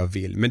fortfarande vad jag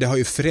vill. Men det har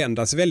ju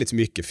förändrats väldigt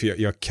mycket,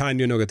 för jag kan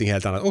ju någonting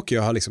helt annat. Och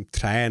jag har liksom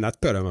tränat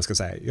på det, om man ska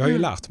säga. Jag har ju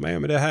lärt mig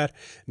med det här.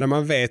 När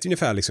man vet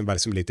ungefär liksom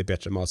vad som är lite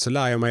bättre mat, så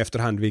lär jag mig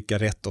efterhand vilka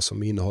rätter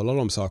som innehåller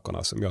de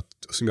sakerna som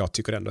jag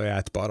tycker ändå är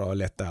ätbara och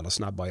lätta eller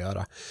snabba att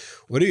göra.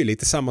 Och det är ju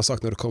lite samma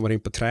sak när du kommer in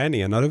på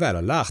träningen. När du väl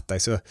har lärt dig,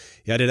 så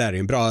det där är ju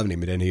en bra övning,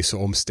 men den är ju så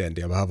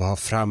omständig. Jag behöver ha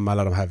fram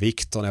alla de här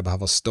vikterna, jag behöver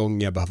ha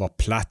stång, jag behöver ha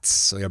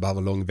plats och jag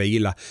behöver lång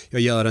vila.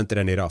 Jag gör inte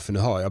den idag, för nu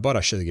har jag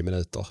bara 20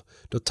 minuter.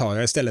 Då tar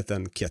jag istället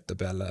en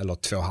kettlebell eller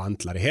 2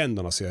 hantlar i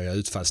händerna, så jag gör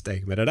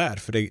utfallssteg med det där.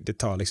 För det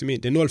tar liksom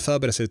det är 0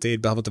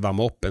 förberedelsetid, behöver inte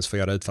värma upp ens för att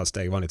göra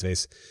utfallssteg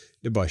vanligtvis.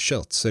 Det är bara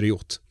kört, så är det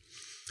gjort.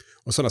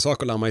 Och sådana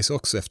saker lär man sig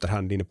också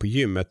efterhand inne på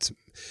gymmet.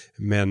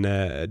 Men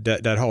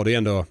där har du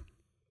ändå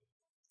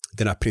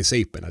den här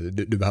principen att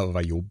du behöver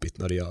vara jobbigt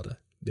när du gör det.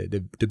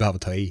 Du behöver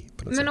ta i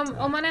på något sätt. Men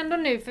om man ändå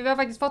nu, för vi har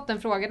faktiskt fått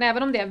en fråga,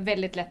 även om det är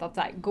väldigt lätt att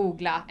så här,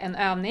 googla en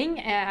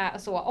övning,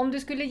 så om du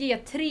skulle ge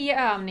 3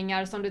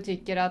 övningar som du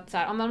tycker att så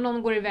här, om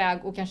någon går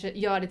iväg och kanske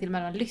gör det till och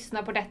med att man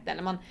lyssnar på detta,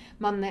 eller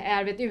man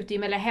är vid ett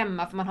utegym eller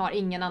hemma för man har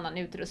ingen annan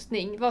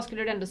utrustning, vad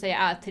skulle du ändå säga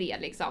är 3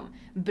 liksom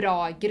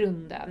bra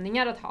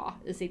grundövningar att ha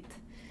i sitt?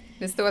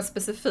 Det står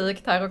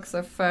specifikt här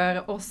också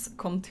för oss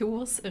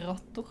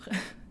kontorsråttor.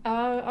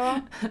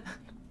 Ja.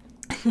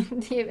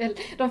 Det är väl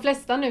de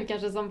flesta nu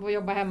kanske som får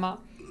jobba hemma.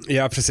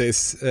 Ja,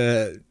 precis.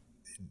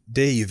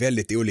 Det är ju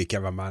väldigt olika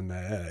vad man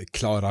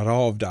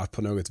klarar av där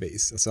på något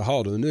vis. Alltså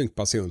har du en ung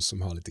person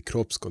som har lite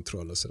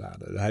kroppskontroll och sådär,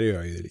 det här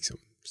gör ju liksom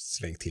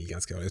svängt till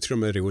ganska bra. Jag tror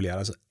de är roligare.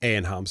 Alltså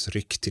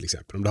enarmsryck till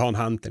exempel. Om du har en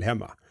hantel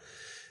hemma,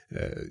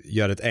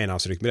 gör ett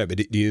enarmsryck med det.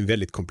 Det är ju en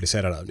väldigt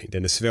komplicerad övning.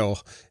 Den är svår.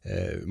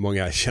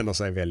 Många känner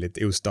sig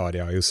väldigt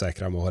ostadiga och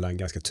osäkra med att hålla en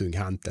ganska tung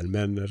hantel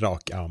med en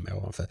rak arm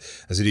ovanför.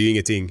 Alltså det är ju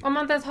ingenting. Om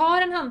man inte ens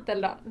har en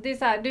hantel då? Det är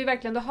så här,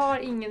 du har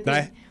ingenting.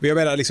 Nej, men jag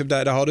menar liksom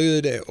där har du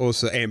ju det. Och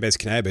så enbens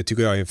knäböj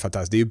tycker jag är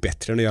fantastiskt. Det är ju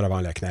bättre än att göra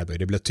vanliga knäböj.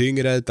 Det blir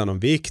tyngre utan någon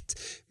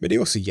vikt. Men det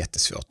är också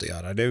jättesvårt att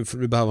göra.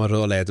 Du behöver en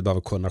rörlighet, du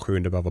behöver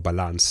koordination, du behöver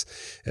balans.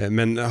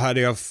 Men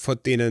hade jag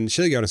fått in en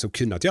 20-åring som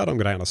kunnat göra de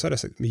grejerna, så hade jag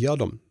sagt, men gör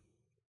dem.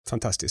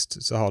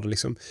 Fantastiskt, så har du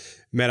liksom,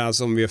 medan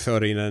om vi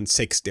får in en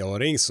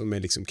 60-åring som är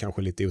liksom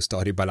kanske lite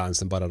ostadig i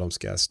balansen, bara de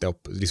ska stå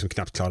liksom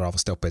knappt klara av att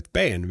stå på ett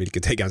ben,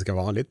 vilket är ganska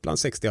vanligt bland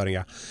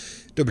 60-åringar,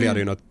 då blir det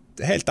ju något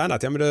helt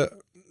annat. Ja, men det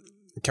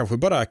kanske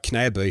bara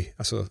knäböj,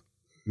 alltså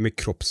med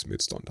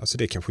kroppsmotstånd, alltså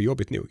det är kanske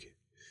jobbigt nog.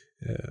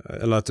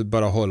 Eller att du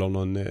bara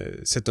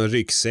håller sätter en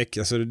ryggsäck,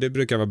 alltså det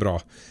brukar vara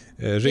bra.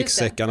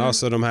 Ryggsäckarna,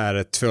 alltså de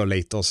här 2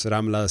 liters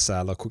Ramlösa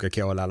eller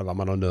Coca-Cola eller vad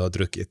man nu har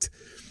druckit.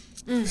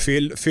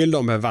 Fyll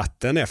dem med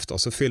vatten efter,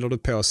 så fyller du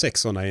på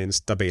 6 sådana i en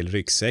stabil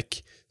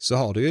ryggsäck, så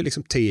har du ju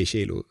liksom 10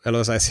 kilo, eller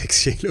vad säger 6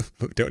 kilo,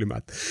 dålig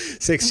mat,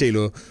 6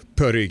 kilo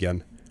på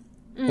ryggen.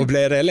 Och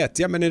blir det lätt,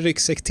 ja men en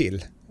ryggsäck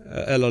till.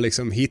 Eller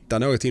liksom hitta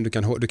någonting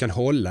du kan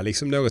hålla,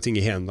 liksom någonting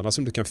i händerna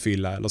som du kan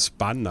fylla eller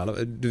spanna.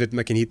 Du vet,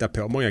 man kan hitta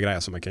på många grejer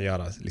som man kan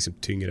göra liksom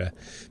tyngre.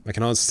 Man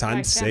kan ha en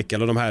sandsäck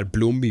eller de här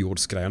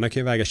blomjordsgrejerna kan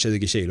ju väga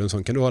 20 kilo, och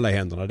sånt kan du hålla i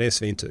händerna, det är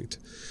svintungt.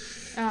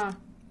 Ja.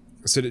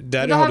 Så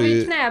där då har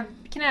vi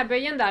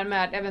knäböjen där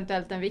med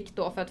eventuellt en vikt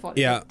då för att få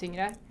det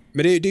tyngre.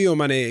 Men det är ju om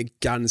man är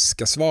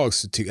ganska svag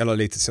eller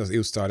lite så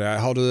ostadig.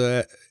 Har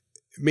du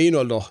min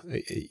ålder,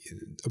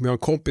 om jag har en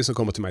kompis som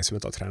kommer till mig som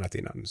inte har tränat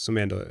innan, som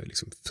är ändå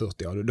liksom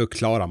 40 år, då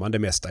klarar man det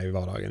mesta i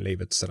vardagen,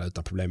 livet sådär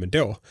utan problem. Men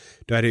då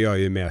hade jag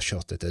ju mer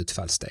kört ett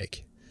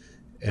utfallssteg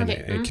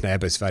än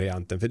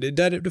knäböjsvarianten. För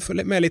där du får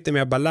med lite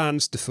mer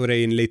balans, du får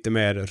in lite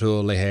mer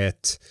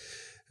rörlighet.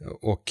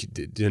 Och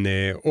den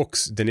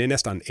är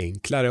nästan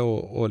enklare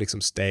att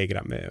liksom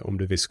stegra med om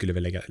du skulle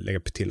vilja lägga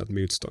till något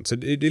motstånd. Så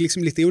det är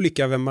liksom lite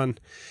olika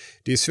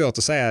det är svårt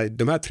att säga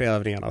de här 3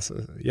 övningarna. Så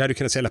jag hade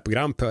kunnat sälja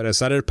program på det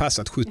så hade det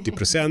passat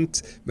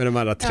 70%, men de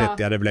andra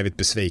 30 hade blivit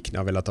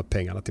besvikna och velat ta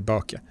pengarna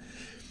tillbaka.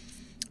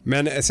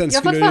 Men sen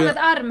jag har fått fram att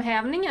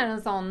armhävningar är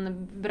en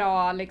sån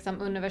bra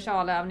liksom,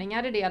 universalövning.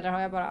 Är det det, eller har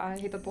jag bara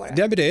hittat på det?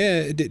 Ja, men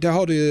det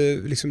har du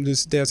ju liksom,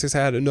 det jag ska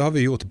säga här, nu har vi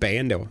gjort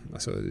ben då.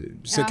 Alltså,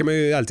 så kan man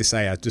ju alltid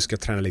säga att du ska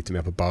träna lite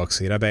mer på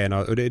baksida ben,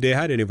 och det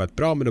här hade nog varit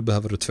bra, men då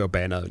behöver du 2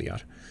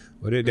 benövningar.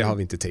 Och det har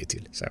vi inte tid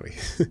till, säger vi.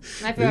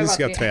 Nej, för jag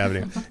ska ha 3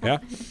 övningar.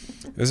 Ja.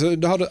 Så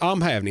då har du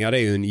armhävningar, det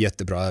är ju en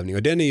jättebra övning,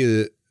 och den är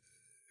ju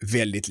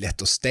väldigt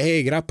lätt att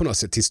stegra på något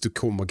sätt tills du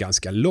kommer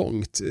ganska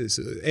långt.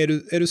 Så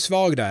är du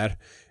svag där,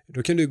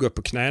 då kan du gå upp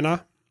på knäna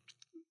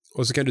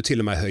och så kan du till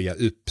och med höja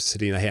upp så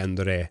dina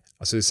händer är,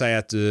 alltså säg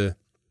att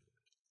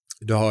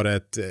du har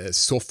ett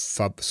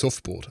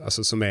soffbord,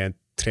 alltså som är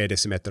 3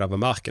 decimeter över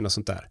marken och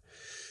sånt där.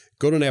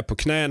 Går du ner på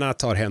knäna,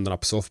 tar händerna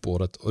på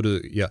soffbordet och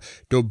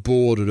då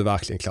borde du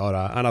verkligen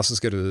klara, annars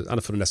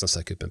får du nästan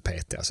söka upp en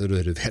PT, alltså då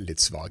är du väldigt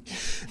svag.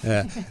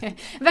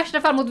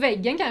 Värsta fall mot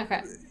väggen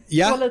kanske?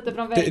 Ja, lite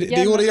från väggen,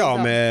 det gjorde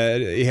jag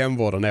i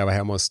hemvården när jag var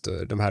hemma hos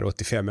de här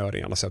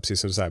 85-åringarna, så precis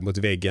som du säger, mot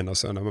väggen och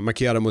så. Man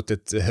kan göra det mot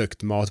ett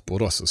högt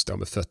matbord också och stå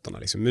med fötterna.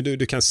 Liksom. Men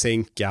du kan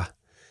sänka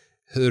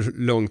hur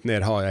långt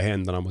ner har jag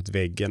händerna mot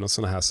väggen och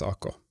sådana här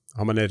saker.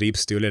 Har man en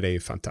ribbstol är det ju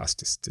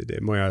fantastiskt. Det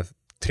är många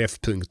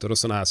träffpunkter och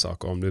sådana här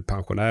saker om du är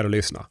pensionär och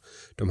lyssnar.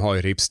 De har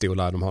ju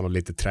ribbstolar, de har något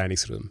litet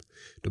träningsrum.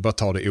 Då bara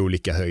tar du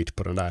olika höjd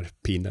på den där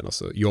pinnen och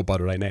så jobbar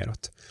du dig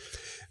neråt.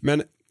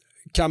 Men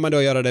kan man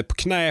då göra det på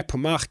knä, på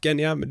marken,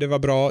 ja, det var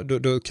bra.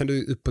 Då kan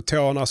du upp på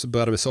tårna, så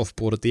börjar du med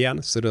soffbordet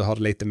igen, så du har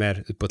det lite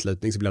mer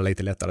uppåtlutning, så blir det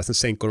lite lättare. Sen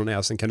sänker du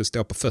ner, sen kan du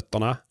stå på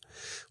fötterna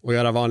och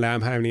göra vanliga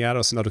armhävningar,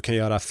 och sen när du kan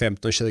göra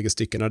 15-20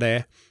 stycken av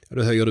det,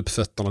 då höjer du på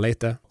fötterna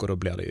lite och då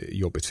blir det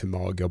jobbigt för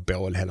mage och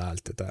bål, hela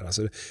allt det där.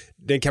 Alltså,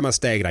 den kan man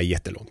stegra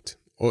jättelångt.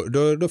 Och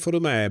då får du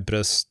med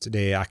bröst,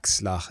 det är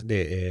axlar,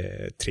 det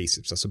är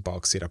triceps, alltså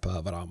baksida på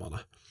överarmarna.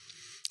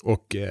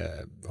 Och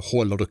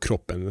håller du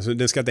kroppen, så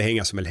den ska inte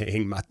hänga som en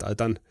hängmatta,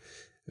 utan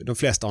de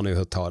flesta har nog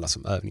hört talas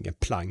om övningen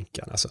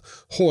plankan. Alltså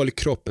håll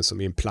kroppen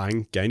som i en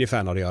planka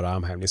ungefär när du gör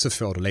armhävning, så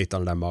får du lite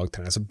av den där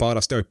magträningen. Alltså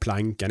bara stå i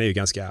plankan är ju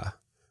ganska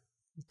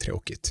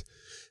tråkigt.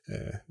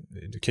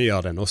 Du kan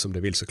göra den också om du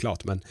vill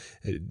såklart, men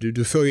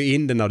du får ju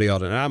in den när du gör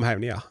den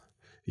armhävningar.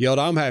 Gör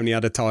du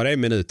armhävningar, det tar 1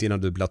 minut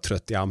innan du blir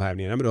trött i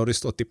armhävningen, men då har du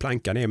stått i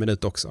plankan 1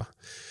 minut också.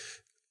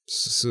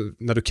 Så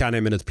när du kan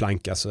 1 minut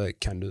planka, så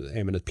kan du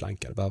 1 minut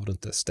planka. Då behöver du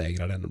inte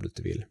stegra den om du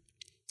inte vill.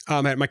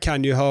 Man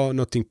kan ju ha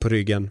någonting på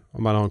ryggen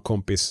om man har en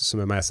kompis som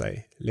är med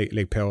sig.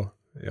 Lägg på.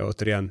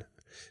 Återigen,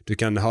 du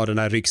kan ha den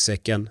här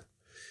ryggsäcken.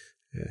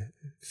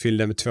 Fyll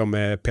den med 2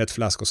 med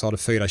petflaskor, så har du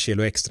 4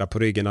 kilo extra på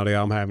ryggen när du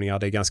gör armhävningar.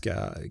 Det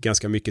är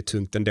ganska mycket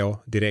tungt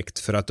ändå direkt,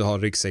 för att du har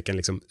ryggsäcken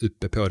liksom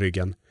uppe på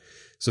ryggen.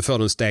 Så får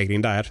du en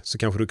stegring där, så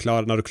kanske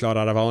när du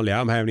klarar vanliga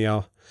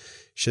armhävningar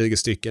 20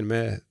 stycken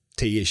med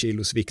 10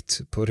 kilos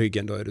vikt på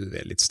ryggen, då är du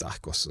väldigt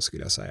stark också,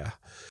 skulle jag säga.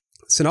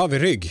 Sen har vi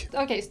rygg.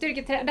 Okej,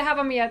 styrketräning. Det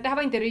här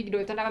var inte rygg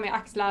då, utan det var mer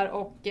axlar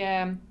och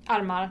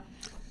armar.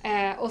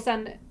 Och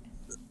sen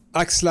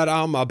axlar,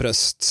 armar,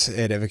 bröst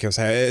är det, kan jag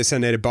säga.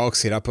 Sen är det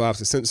baksida på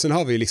armen. Sen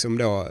har vi liksom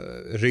då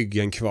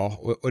ryggen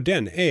kvar, och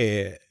den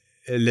är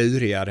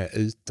lurigare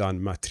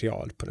utan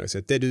material på något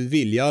sätt. Det du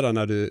vill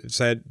göra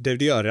det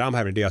du gör i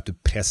armhävning, det är att du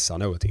pressar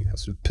någonting,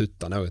 alltså du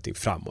puttar någonting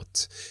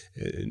framåt.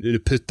 Nu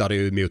puttar du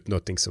ju mot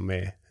någonting som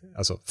är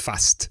alltså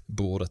fast,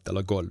 bordet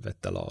eller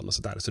golvet eller något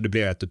sådär. Så det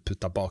blir att du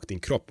puttar bak din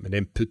kropp, men det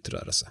är en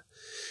puttrörelse.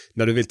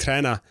 När du vill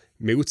träna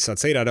motsatt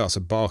sida då, alltså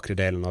bakre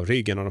delen av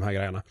ryggen och de här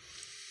grejerna,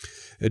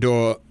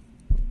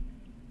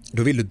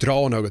 då vill du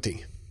dra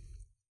någonting.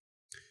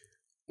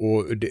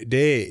 Och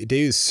det är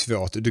ju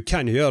svårt. Du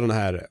kan ju göra den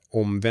här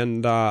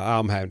omvända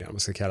armhävningar, man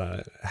ska kalla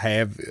det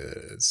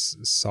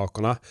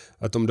hävsakerna.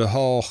 Att om du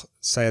har,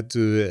 säg att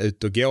du är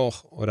ute och går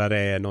och där det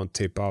är någon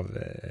typ av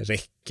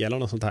räcke eller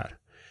något sånt här.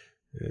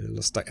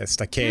 Eller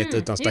staket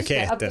utan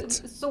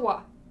staketet.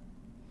 Så.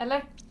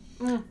 Eller?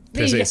 Det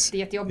precis. Är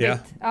jättejobbigt.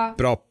 Ja.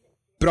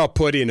 Bra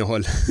på din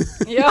innehåll.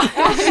 Ja.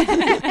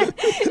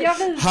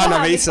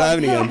 Hanna visar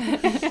övningen.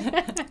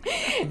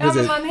 Ja,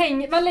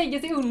 men man lägger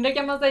sig under,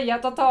 kan man säga,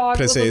 tar tag.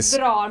 Precis. Och så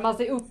drar man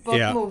sig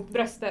uppåt mot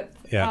bröstet.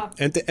 Ja.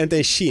 Inte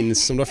en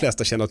chins som de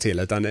flesta känner till,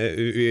 utan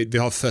vi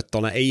har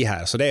fötterna i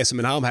här. Så det är som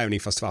en armhävning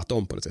fast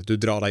tvärtom på något sätt. Du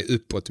drar dig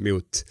uppåt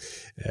mot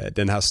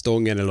den här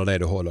stången eller det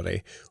du håller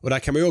i. Och där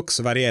kan man ju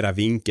också variera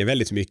vinkeln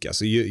väldigt mycket.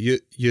 Alltså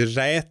ju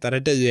rätare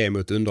du är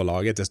mot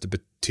underlaget, desto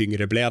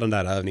tyngre blir den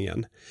där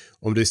övningen.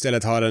 Om du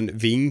istället har en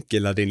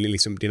vinkel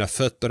där dina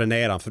fötter är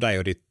nedanför dig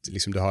och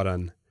du har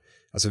en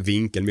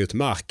vinkel mot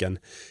marken,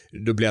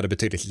 då blir det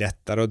betydligt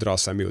lättare att dra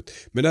sig emot.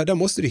 Men där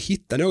måste du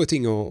hitta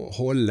någonting att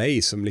hålla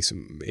i som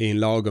i en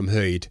lagom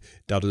höjd,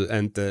 där du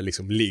inte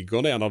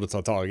ligger ner när du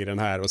tar tag i den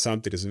här, och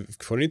samtidigt så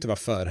får den inte vara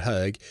för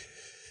hög.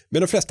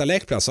 Men de flesta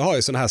lekplatser har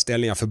ju sådana här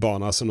ställningar för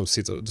barnen som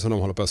de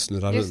håller på att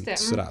snurra runt.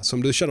 Sådär. Så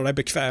om du känner dig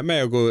bekväm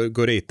med att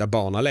gå dit där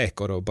barnen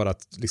leker och bara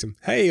liksom,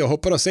 hej, jag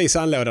hoppar och i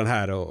sandlådan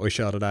här och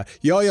kör det där.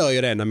 Jag gör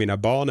ju det när mina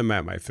barn är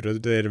med mig, för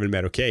då är det väl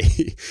mer okej.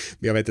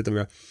 Men jag vet inte om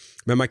jag...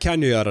 Men man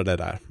kan ju göra det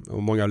där.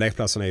 Och många av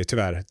lekplatserna är ju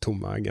tyvärr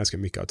tomma ganska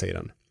mycket av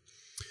tiden.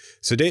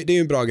 Så det är ju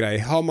en bra grej.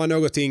 Har man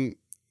någonting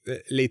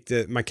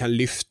lite man kan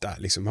lyfta,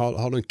 liksom,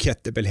 har du en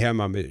kettlebell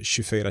hemma med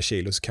 24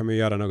 kilo så kan man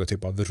göra någon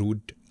typ av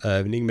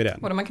roddövning med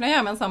den. Borde man kunna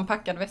göra med en sån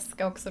packad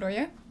väska också då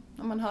ju?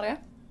 Om man har det.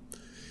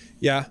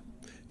 Ja,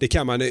 det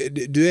kan man.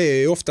 Du är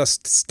ju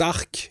oftast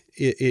stark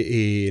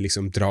i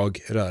liksom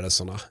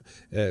dragrörelserna.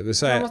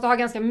 Så man måste ha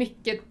ganska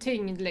mycket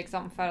tyngd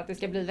liksom för att det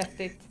ska bli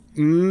vettigt.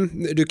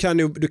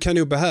 Du kan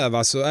ju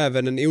behöva, så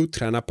även en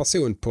otränad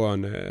person på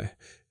en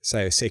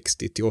säg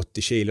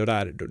 60-80 kilo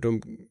där,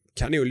 de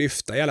kan ju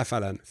lyfta i alla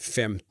fall en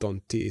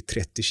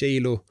 15-30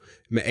 kilo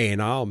med en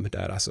arm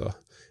där. Alltså,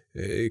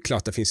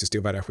 klart det finns en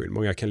stor variation.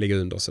 Många kan ligga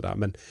under och sådär,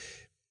 men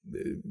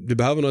du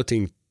behöver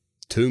någonting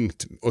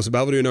tungt och så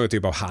behöver du ju någon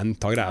typ av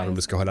handtag där om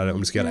du ska hålla det, om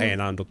du ska göra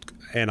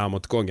en arm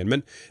åt gången.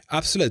 Men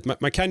absolut,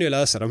 man kan ju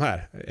lösa de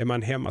här. Är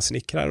man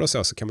hemmasnickrare och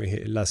så kan man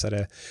ju lösa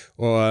det.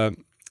 Och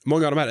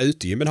många av de här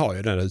utegymmen har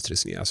ju den här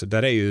utrustningen. Alltså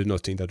där är ju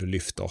någonting där du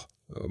lyfter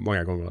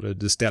många gånger.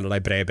 Du ställer dig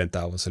bredbent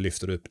där och så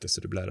lyfter du upp det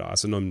så det blir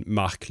alltså någon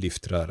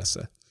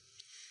marklyftrörelse.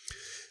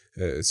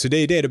 Så det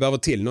är det du behöver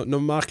till.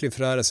 Någon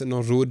marklyftrörelse,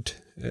 någon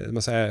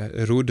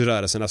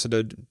roddrörelsen. Alltså du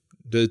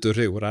är ute och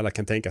ror, alla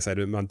kan tänka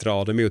sig, man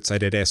drar det mot sig,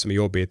 det är det som är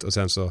jobbigt och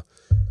sen så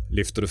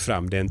lyfter du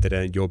fram, det är inte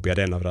den jobbiga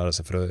delen av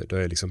rörelsen, för då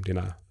är liksom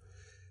dina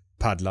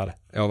paddlar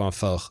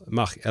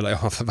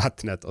ovanför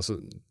vattnet och så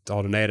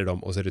tar du ner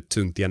dem och så är det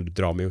tungt igen du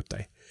drar mot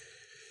dig.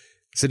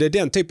 Så det är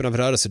den typen av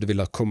rörelse du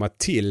vill komma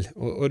till.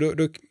 Och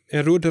då,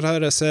 en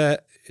roddrörelse,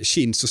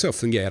 chins och så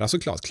fungerar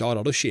såklart.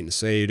 Klarar du chins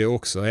så är det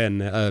också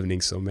en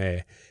övning som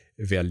är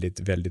väldigt,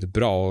 väldigt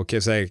bra. Och kan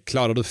jag säga,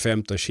 klarar du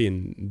 15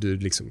 chin, du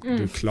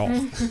är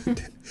klar.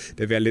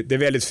 Det är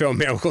väldigt få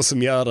människor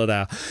som gör det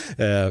där.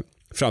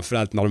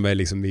 Framförallt när de är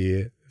liksom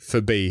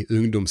förbi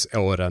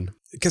ungdomsåren.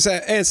 Jag kan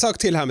säga en sak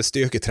till här med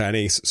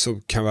styrketräning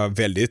som kan vara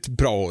väldigt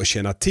bra att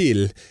känna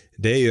till.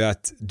 Det är ju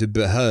att du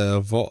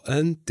behöver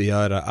inte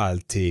göra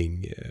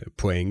allting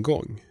på en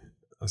gång.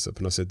 Alltså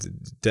på något sätt,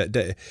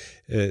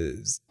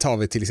 tar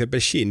vi till exempel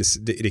chins,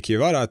 det kan ju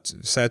vara att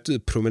säga att du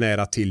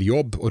promenerar till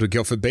jobb och du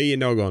går förbi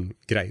någon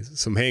grej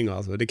som hänger.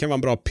 Alltså, det kan vara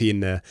en bra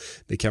pinne,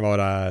 det kan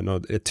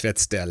vara ett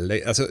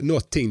tvättställ, alltså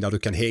någonting där du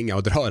kan hänga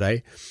och dra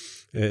dig,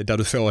 där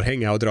du får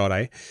hänga och dra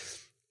dig.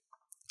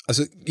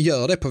 Alltså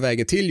gör det på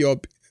vägen till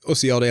jobb och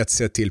så gör det ett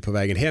sätt till på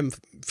vägen hem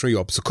från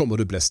jobb, så kommer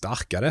du bli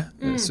starkare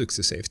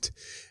successivt.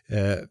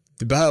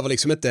 Du behöver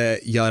liksom inte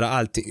göra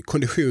allting.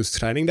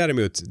 Konditionsträning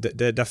däremot,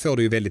 där får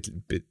du ju väldigt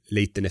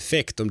liten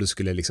effekt om du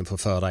skulle liksom få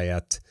för dig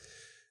att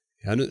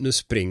nu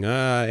springer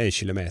jag 1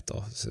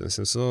 kilometer.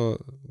 Sen så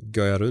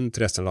går jag runt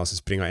resten av dagen, så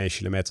springer jag 1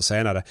 kilometer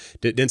senare.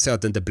 Det är inte så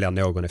att det inte blir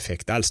någon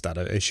effekt alls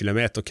där. 1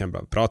 kilometer kan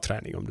vara bra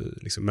träning om du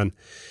liksom, men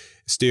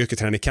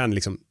styrketräning kan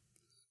liksom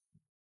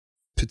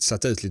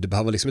putsat ut lite. Du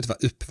behöver liksom inte vara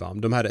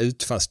uppvärmd. De här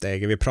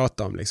utfallsstegen vi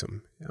pratar om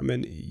liksom,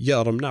 men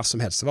gör dem när som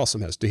helst, vad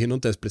som helst. Du hinner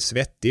inte ens bli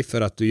svettig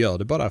för att du gör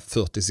det bara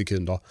 40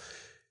 sekunder.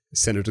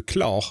 Sen är du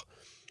klar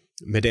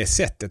med det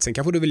sättet. Sen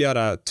kanske du vill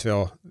göra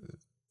 2-3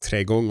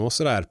 gånger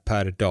sådär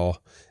per dag,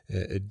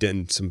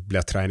 den som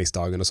blir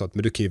träningsdagen och sånt.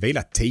 Men du kan ju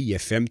vila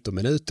 10-15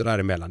 minuter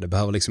däremellan. Det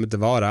behöver liksom inte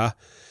vara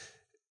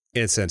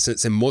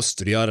sen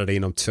måste du göra det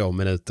inom 2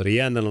 minuter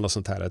igen eller något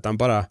sånt här. Utan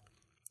bara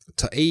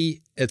ta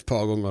i ett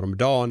par gånger om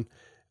dagen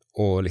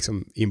och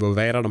liksom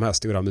involvera de här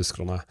stora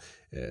musklerna,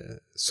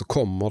 så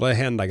kommer det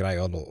hända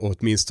grejer, och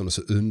åtminstone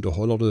så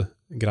underhåller du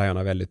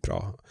grejerna väldigt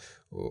bra.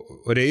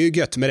 Och det är ju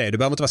gött med det. Du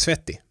behöver inte vara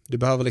svettig. Du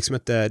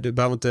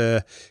behöver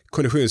inte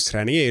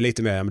konditionsträning är ju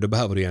lite mer, men då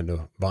behöver du ju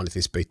ändå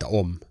vanligtvis byta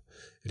om.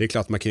 Det är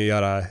klart man kan ju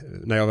göra,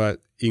 när jag var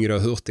yngre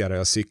och hurtigare,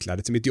 jag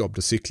cyklade till mitt jobb,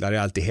 då cyklade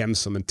jag alltid hem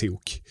som en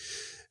tok.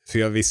 För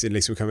jag visste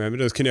liksom,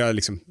 då kunde jag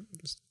liksom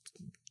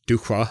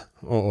duscha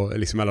och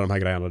liksom alla de här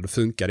grejerna. Då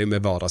funkar det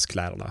med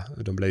vardagskläderna.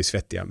 De blir ju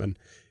svettiga, men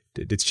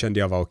det kände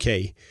jag var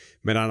okej.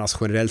 Men annars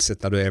generellt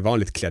sett när du är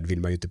vanligt klädd vill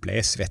man ju inte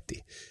bli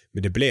svettig.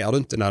 Men det blir du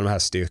inte när de här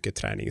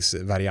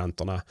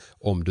styrketräningsvarianterna,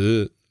 om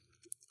du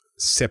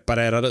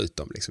separerar ut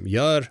dem. Liksom.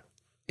 Gör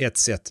ett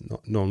sätt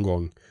någon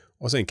gång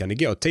och sen kan det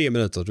gå 10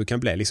 minuter. Du kan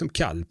bli liksom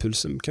kall,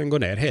 pulsen kan gå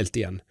ner helt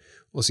igen.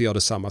 Och så gör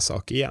du samma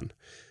sak igen.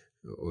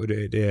 Och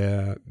det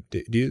är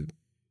ju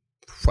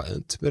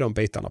skönt med de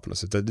bitarna på något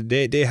sätt.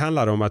 Det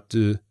handlar om att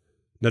du,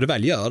 när du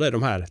väl gör det,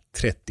 de här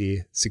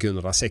 30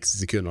 sekunderna, 60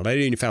 sekunderna, det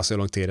är ungefär så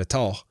lång tid det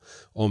tar.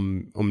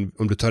 Om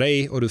du tar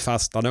i och du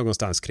fastar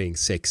någonstans kring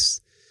 6-15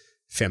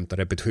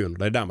 repetitioner,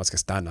 det är där man ska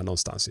stanna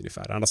någonstans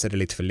ungefär. Annars är det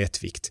lite för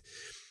lättvikt.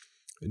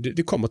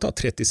 Det kommer att ta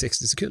 30-60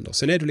 sekunder.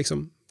 Sen är du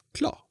liksom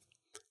klar.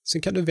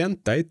 Sen kan du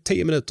vänta i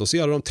 10 minuter, så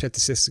gör du de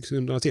 36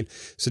 sekunderna till.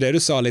 Så det du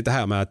sa lite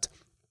här med att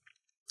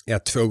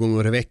 2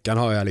 gånger i veckan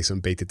har jag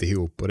liksom bitit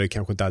ihop, och det är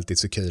kanske inte alltid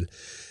så kul.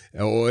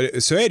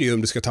 Och så är det ju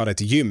om du ska ta det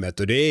till gymmet,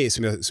 och det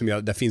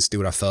är där finns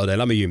stora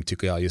fördelar med gym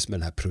tycker jag, just med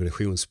den här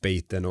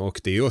progressionsbiten,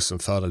 och det är ju också en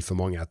fördel för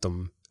många att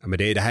men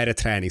det här är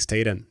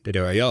träningstiden, det är då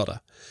jag gör det,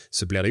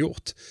 så blir det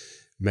gjort.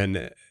 Men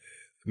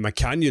man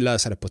kan ju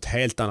lösa det på ett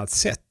helt annat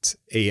sätt,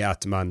 i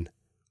att man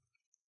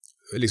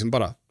liksom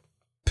bara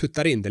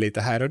puttar in det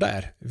lite här och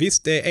där.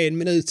 Visst, det är 1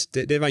 minut,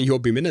 det var en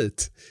jobbig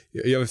minut.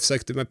 Jag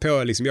försökte mig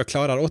på, liksom, jag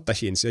klarar 8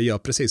 chins, jag gör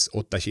precis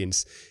 8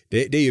 chins.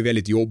 Det är ju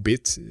väldigt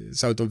jobbigt,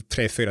 så att de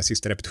 3-4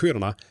 sista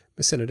repetitionerna,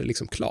 men sen är det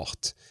liksom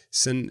klart.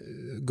 Sen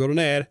går du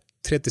ner,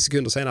 30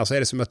 sekunder senare så är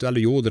det som att du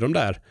aldrig gjorde de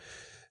där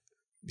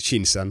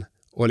chinsen,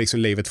 och liksom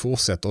livet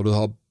fortsätter och du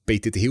har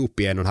bitit ihop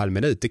i 1,5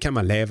 minut. Det kan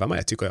man leva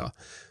med, tycker jag.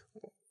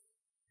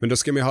 Men då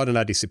ska man ju ha den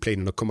där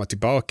disciplinen och komma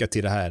tillbaka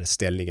till den här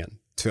ställningen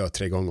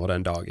 2-3 gånger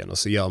den dagen, och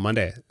så gör man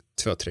det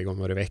 2-3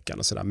 gånger i veckan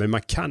och sådär. Men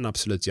man kan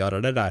absolut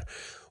göra det där,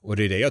 och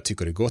det är det jag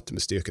tycker är gott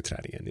med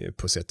styrketräningen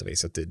på sätt och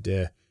vis, att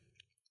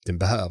den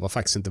behöver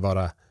faktiskt inte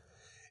vara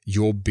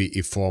jobbig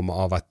i form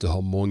av att du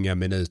har många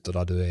minuter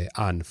där du är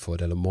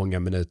andfådd, eller många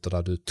minuter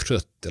där du är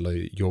trött, eller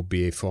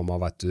jobbig i form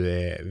av att du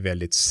är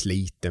väldigt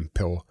sliten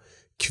på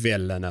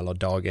kvällen eller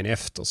dagen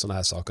efter, sådana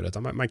här saker.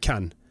 Utan man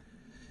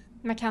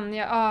kan,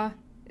 ja,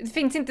 det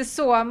finns inte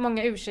så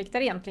många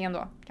ursäkter egentligen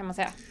då, kan man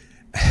säga.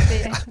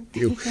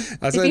 Jo,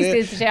 alltså det finns det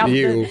inte sig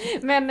alltid. Jo.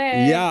 Men,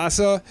 ja,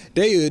 alltså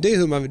det är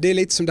hur det är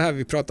lite som det här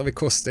vi pratar vid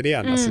kosten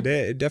igen. Alltså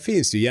där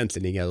finns ju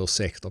egentligen inga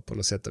ursäkter på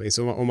något sätt och vis.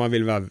 Om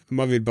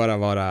man vill bara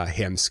vara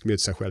hemsk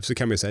mot sig själv, så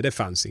kan man ju säga det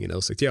fanns ingen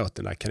ursäkt. Jag åt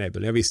den där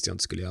kanelbullen, jag visste jag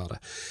inte skulle göra det.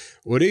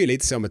 Och det är ju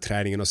lite så med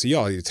träningen också.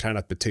 Jag har ju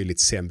tränat betydligt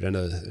sämre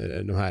nu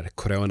de här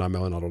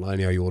coronamånaderna än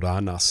jag gjorde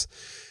annars.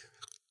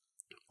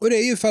 Och det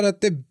är ju för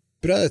att det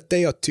bröt det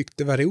jag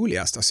tyckte var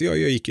roligast. Alltså jag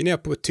gick ju ner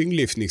på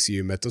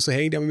tyngdlyftningsgymmet och så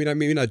hängde jag med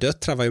mina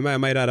döttrar, var ju med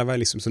mig där. Det var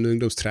liksom som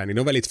ungdomsträning.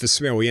 De var lite för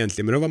små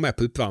egentligen, men de var med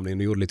på uppvärmningen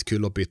och gjorde lite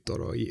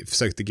kullerbyttor och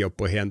försökte gå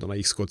på händerna,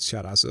 gick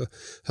skottskärra. Så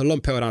höll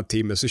de på en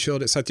timme,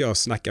 så satt jag och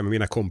snackade med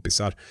mina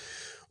kompisar.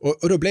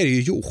 Och då blev det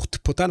ju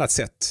gjort på ett annat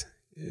sätt.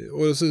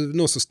 Och så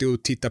någon som stod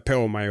och tittade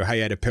på mig och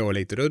hejade på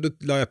lite. Då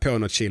la jag på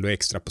något kilo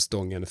extra på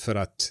stången, för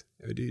att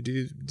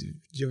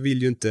jag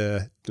vill ju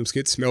inte, de ska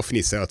ju inte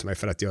småfnissa åt mig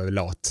för att jag är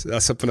lat,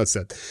 alltså på något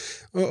sätt.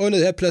 Och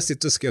nu helt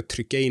plötsligt så ska jag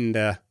trycka in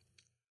det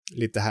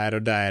lite här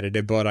och där. Det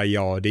är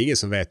bara det är ingen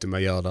som vet om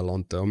jag gör det eller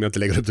inte, om jag inte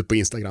lägger upp det på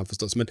Instagram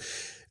förstås. Men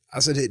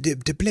alltså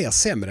det blir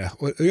sämre,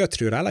 och jag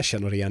tror alla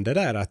känner igen det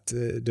där, att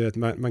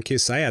man kan ju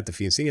säga att det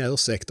finns inga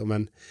ursäkter,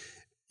 men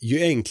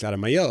ju enklare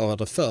man gör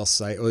det för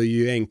sig och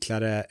ju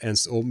enklare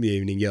ens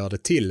omgivning gör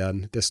det till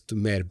en, desto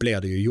mer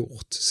blir det ju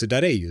gjort. Så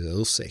där är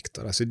ju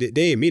ursäkter. Alltså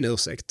det är min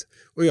ursäkt.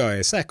 Och jag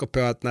är säker på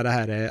att när det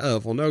här är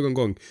över någon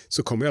gång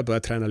så kommer jag börja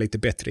träna lite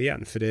bättre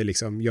igen. För det är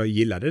liksom, jag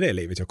gillade det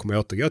livet. Jag kommer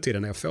återgå till det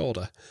när jag får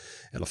det.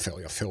 Eller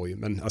jag får ju,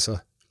 men alltså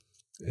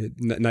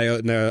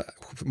när jag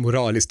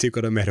moraliskt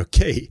tycker det är mer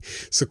okej,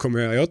 så kommer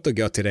jag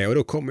återgå till det, och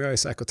då kommer jag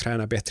säkert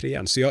träna bättre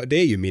igen. Så det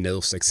är ju min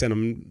ursäkt. Sen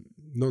om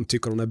någon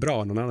tycker de är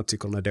bra, någon annan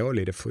tycker de är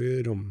dålig, det får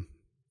ju de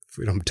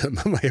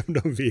döma mig om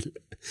de vill.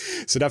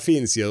 Så där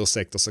finns ju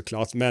ursäkter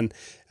såklart, men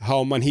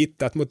har man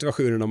hittat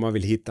motivationen, om man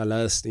vill hitta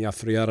lösningar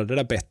för att göra det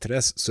där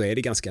bättre, så är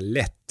det ganska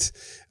lätt.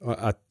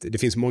 Att det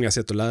finns många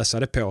sätt att lösa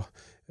det på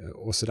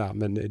och sådär,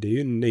 men det är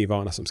ju en ny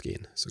vana som ska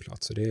in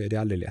såklart, så det är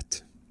aldrig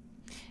lätt.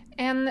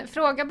 En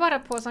fråga bara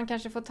på, som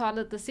kanske får ta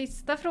lite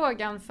sista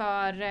frågan,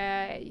 för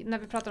när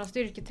vi pratar om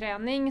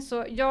styrketräning,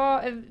 så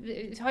jag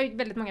har ju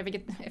väldigt många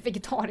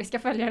vegetariska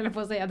följare, eller på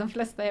att säga. De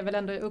flesta är väl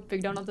ändå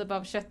uppbyggda av någon typ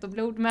av kött och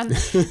blod, men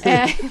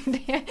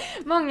det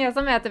är många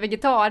som äter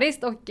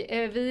vegetariskt, och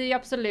vi är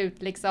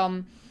absolut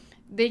liksom,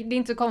 det är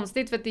inte så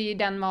konstigt, för att det är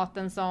den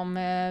maten som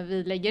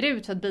vi lägger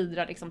ut för att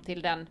bidra liksom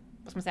till den,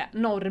 vad ska man säga,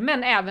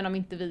 normen, även om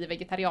inte vi är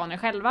vegetarianer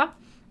själva.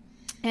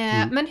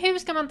 Men hur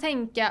ska man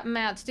tänka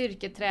med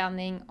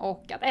styrketräning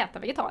och att äta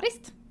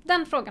vegetariskt?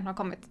 Den frågan har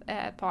kommit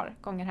ett par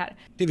gånger här.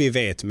 Det vi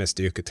vet med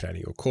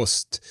styrketräning och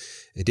kost,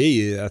 det är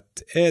ju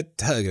att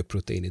ett högre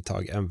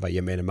proteinintag än vad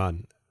gemene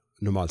man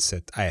normalt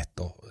sett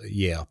äter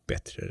ger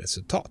bättre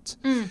resultat.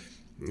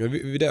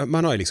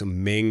 Man har ju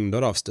liksom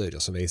mängder av studier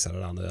som visar det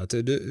där nu. Att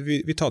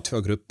vi tar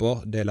 2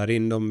 grupper, delar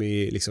in dem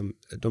i, liksom,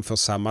 de får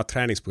samma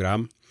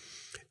träningsprogram.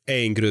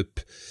 En grupp,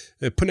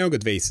 på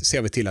något vis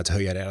ser vi till att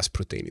höja deras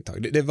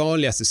proteinintag. Det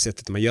vanligaste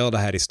sättet man gör det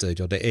här i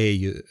studier, det är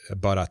ju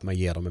bara att man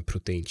ger dem en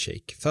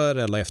proteinshake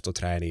före eller efter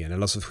träningen,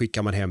 eller så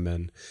skickar man hem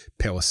en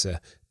påse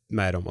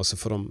med dem och så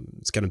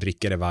ska de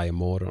dricka det varje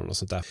morgon och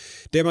sånt där.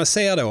 Det man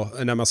ser då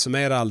när man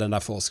summerar all den där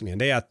forskningen,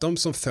 det är att de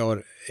som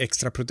får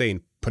extra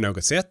protein på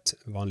något sätt,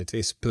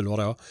 vanligtvis pulver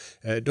då,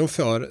 de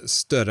får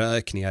större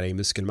ökningar i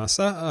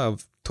muskelmassa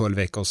av 12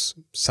 veckors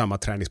samma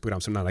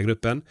träningsprogram som den andra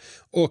gruppen,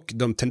 och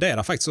de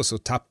tenderar faktiskt också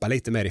att tappa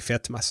lite mer i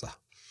fettmassa.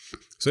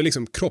 Så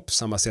liksom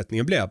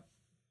kroppssammansättningen blir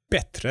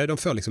bättre, de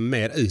får liksom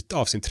mer ut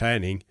av sin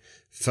träning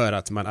för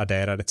att man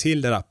adderade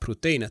till det där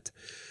proteinet.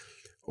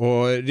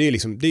 Och det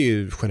är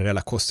ju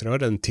generella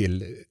kostråden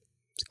till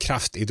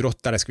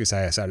kraftidrottare, ska vi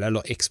säga,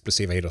 eller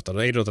explosiva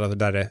idrottare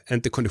där det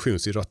inte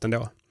konditionsidrotten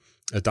då,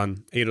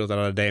 utan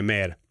idrottare där det är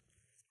mer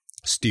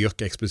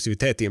styrka,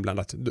 explosivitet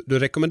inblandat, då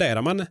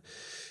rekommenderar man,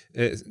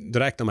 då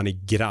räknar man i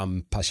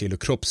gram per kilo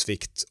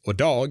kroppsvikt och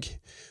dag.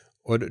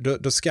 Och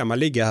då ska man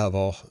ligga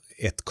över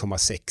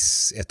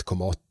 1,6,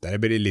 1,8. Det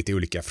blir lite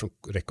olika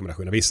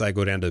rekommendationer. Vissa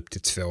går ända upp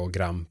till 2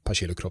 gram per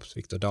kilo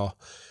kroppsvikt och dag.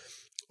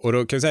 Och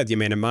då kan vi säga att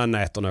gemene man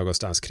äter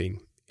någonstans kring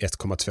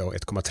 1,2,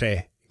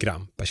 1,3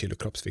 gram per kilo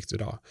kroppsvikt och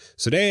dag.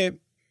 Så det är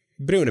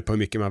beroende på hur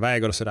mycket man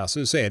väger och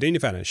sådär, så är det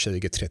ungefär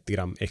 20-30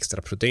 gram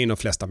extra protein de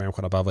flesta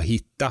människorna behöver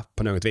hitta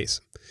på något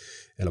vis.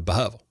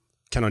 Eller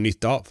kan ha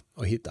nytta av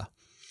att hitta.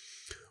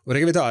 Och det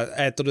kan vi ta,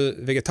 äter du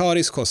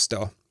vegetarisk kost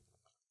då,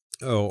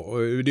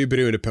 och det är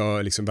beroende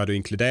på liksom vad du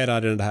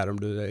inkluderar i det här, om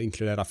du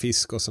inkluderar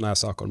fisk och sådana här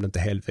saker, om det inte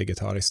är helt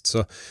vegetariskt,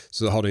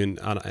 så har du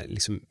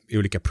liksom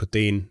olika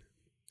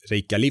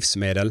proteinrika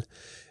livsmedel,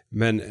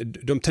 men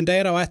de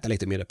tenderar att äta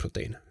lite mindre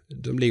protein.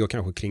 De ligger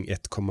kanske kring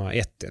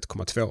 1,1,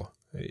 1,2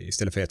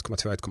 istället för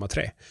 1,2,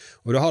 1,3.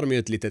 Och då har de ju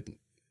ett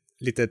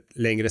lite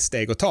längre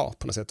steg att ta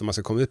på något sätt om man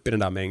ska komma upp i den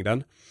där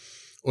mängden.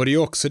 Och det är ju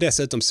också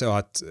dessutom så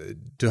att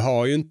du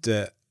har ju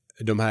inte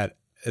de här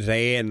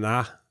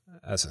rena,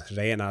 alltså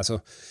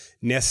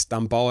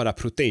nästan bara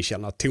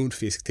proteinkällorna.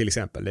 Tonfisk till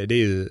exempel, det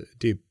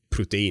är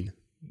protein,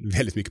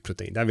 väldigt mycket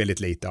protein. Det är väldigt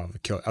lite av,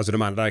 alltså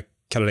de andra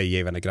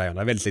kalorigivande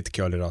grejerna, väldigt lite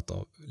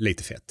kolhydrater,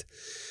 lite fett.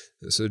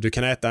 Så du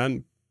kan äta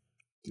en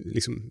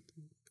liksom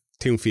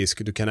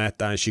tonfisk, du kan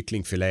äta en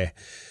kycklingfilé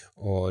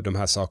och de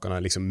här sakerna,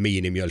 liksom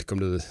minimjölk om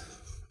du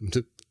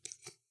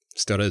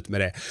står ut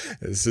med det,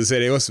 så är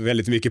det också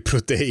väldigt mycket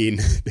protein.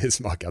 Det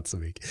smakar inte så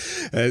mycket.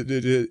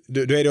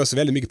 Då är det också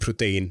väldigt mycket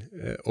protein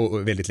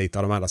och väldigt lite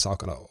av de andra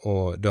sakerna.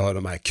 Och då har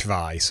de här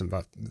kvarg som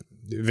var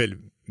väldigt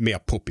mer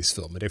poppis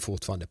för, men det är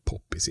fortfarande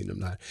poppis inom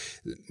det här.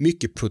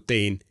 Mycket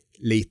protein,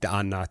 lite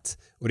annat,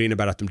 och det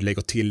innebär att om du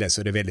lägger till det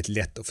så är det väldigt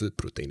lätt att få ut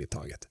protein i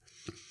taget.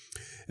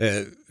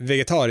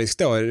 Vegetariskt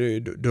då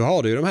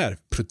har du ju de här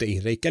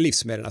proteinrika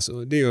livsmedlen,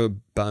 alltså det är ju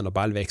bönor och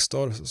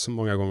baljväxter som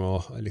många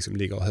gånger liksom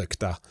ligger högt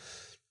där.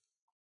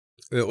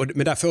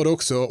 Men där får du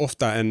också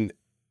ofta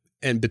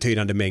en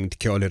betydande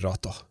mängd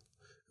kolhydrater.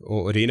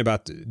 Och det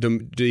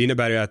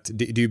innebär ju att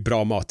det är ju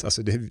bra mat,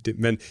 alltså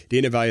men det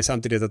innebär ju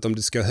samtidigt att om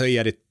du ska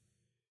höja ditt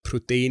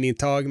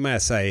proteinintag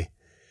med sig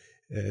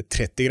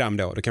 30 gram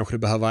då kanske du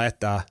behöver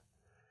äta,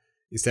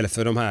 istället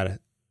för de här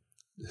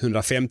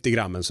 150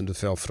 grammen som du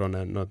får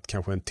från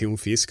kanske en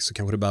tonfisk, så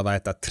kanske du behöver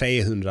äta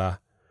 300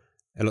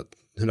 eller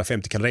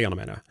 150 kalorier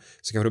menar jag.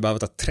 Så kanske du behöver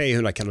ta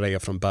 300 kalorier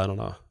från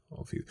bönorna.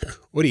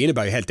 Och det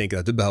innebär ju helt enkelt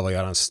att du behöver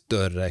göra en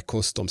större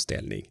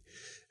kostomställning.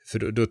 För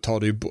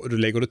då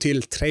lägger du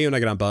till 300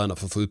 gram bönor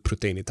för att få ut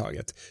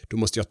proteinintaget. Då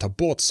måste jag ta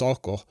bort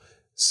saker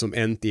som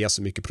inte ger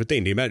så mycket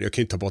protein. Jag kan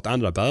ju inte ta bort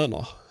andra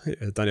bönor.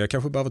 Utan jag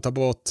kanske behöver ta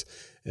bort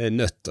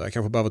nötter. Jag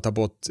kanske behöver ta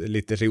bort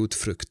lite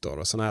rotfrukter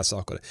och sådana här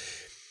saker.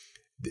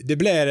 Det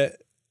blir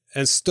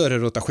en större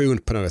rotation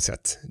på något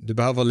sätt. Du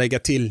behöver lägga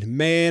till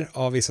mer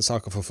av vissa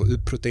saker för att få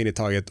upp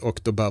proteinintaget, och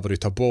då behöver du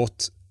ta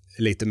bort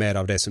lite mer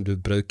av det som du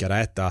brukar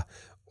äta,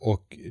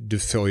 och du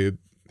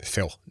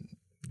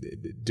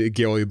det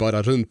går ju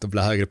bara runt och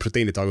blir högre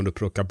proteinintag om du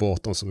plockar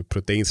bort de som är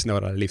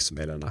proteinsnålare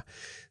livsmedlen.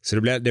 Så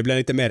det blir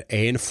lite mer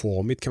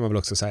enformigt, kan man väl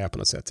också säga på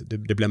något sätt.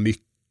 Det blir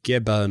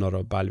mycket bönor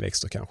och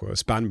baljväxter kanske, och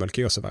spannmål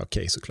kan ju också vara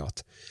okej såklart.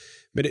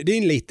 Men det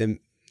är en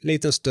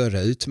liten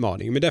större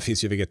utmaning. Men där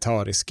finns ju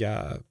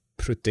vegetariska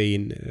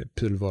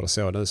proteinpulver och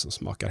sådant som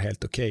smakar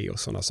helt okej och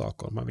sådana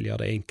saker. Man vill göra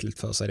det enkelt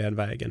för sig den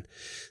vägen.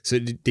 Så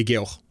det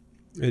går.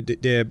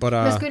 Det är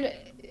bara...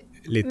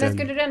 Men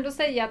skulle du ändå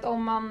säga att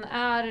om man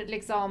är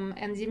liksom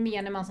en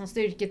gemene man som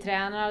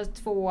styrketränar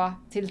 2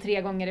 till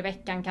 3 gånger i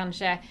veckan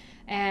kanske,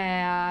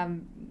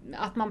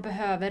 att man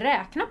behöver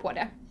räkna på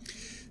det?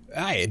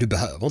 Nej, du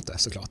behöver inte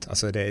såklart.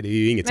 Alltså det är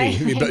ju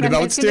ingenting. Du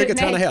behöver inte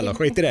styrketräna heller,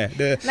 skit i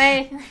det.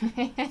 Nej,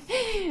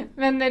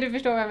 men du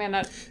förstår vad jag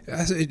menar.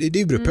 Alltså,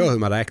 det beror på hur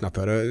man räknar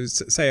på det.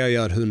 Säg jag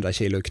gör 100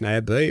 kilo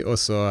knäböj och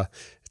så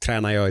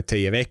tränar jag i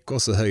 10 veckor,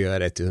 så höjer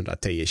jag det till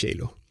 110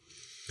 kilo.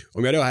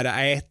 Om jag då hade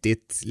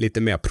ätit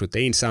lite mer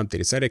protein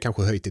samtidigt, så är det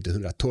kanske höjt till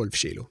 112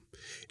 kilo.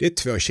 Det är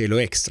 2 kilo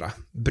extra.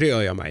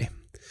 Bryr jag mig?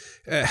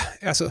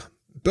 Alltså,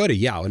 både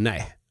ja och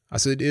nej.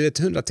 Alltså,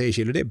 110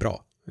 kilo, det är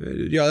bra.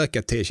 Jag har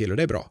ökat 10 kilo,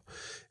 det är bra.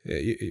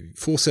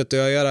 Fortsätter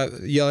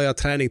jag gör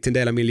träning till en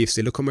del av min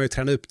livsstil, då kommer jag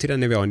träna upp till den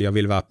nivån jag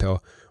vill vara på,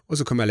 och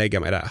så kommer jag lägga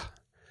mig där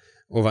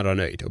och vara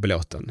nöjd och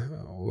belåten.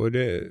 Och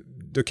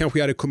då kanske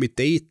jag hade kommit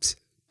dit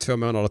 2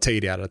 månader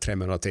tidigare, 3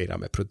 månader tidigare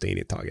med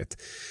proteinintaget.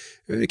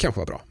 Det kanske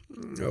var bra.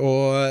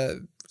 Och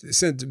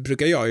sen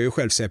brukar jag ju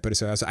själv se på det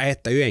så, alltså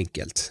äta är ju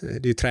enkelt.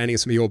 Det är ju träningen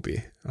som är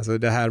jobbig. Alltså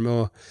det här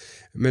med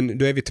men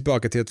då är vi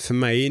tillbaka till att för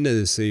mig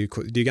nu så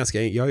är det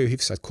ganska, jag har ju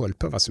hyfsat koll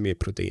på vad som är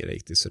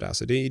proteinrikt sådär.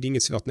 Så det är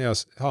inget svårt när jag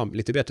har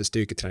lite bättre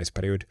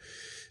styrketräningsperiod.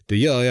 Då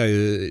gör jag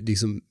ju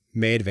liksom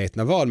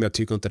medvetna val, men jag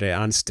tycker inte det är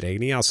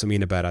ansträngningar som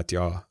innebär att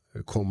jag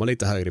kommer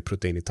lite högre i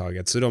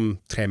proteinintaget. Så de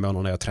 3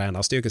 månaderna jag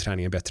tränar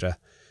styrketräningen bättre,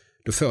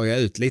 då får jag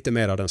ut lite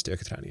mer av den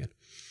styrketräningen.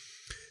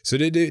 Så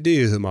det är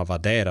ju hur man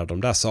värderar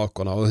de där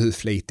sakerna och hur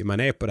flitig man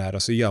är på det här.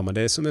 Och så gör man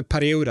det som en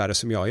periodare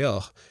som jag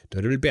gör. Då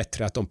är det väl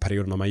bättre att de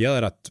perioderna man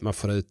gör att man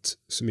får ut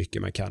så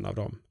mycket man kan av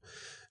dem.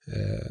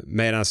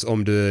 Medan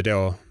om du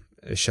då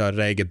kör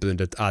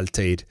regelbundet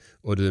alltid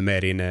och du är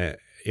mer inne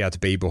i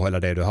att bibehålla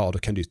det du har, då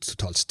kan du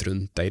totalt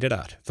strunta i det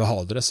där. För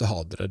har du det så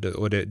har du det.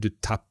 Och det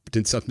är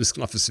inte så att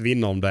musklerna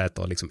försvinner om du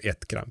äter liksom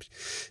 1 gram.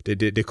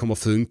 Det kommer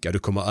funka, du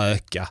kommer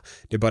öka.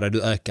 Det är bara att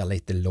du ökar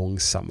lite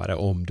långsammare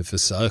om du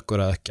försöker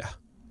öka.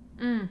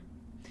 Mm.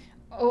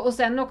 Och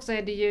sen också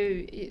är det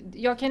ju,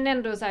 jag kan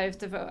ändå så här,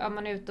 om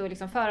man är ute och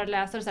liksom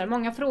föreläser och så här,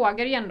 många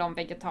frågar ju ändå om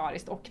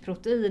vegetariskt och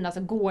protein,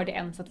 alltså går det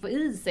ens att få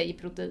i sig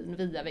protein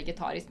via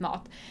vegetarisk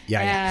mat?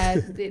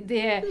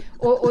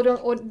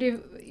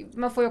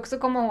 Man får ju också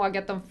komma ihåg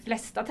att de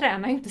flesta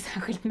tränar inte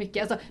särskilt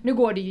mycket, alltså nu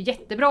går det ju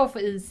jättebra att få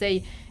i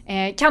sig,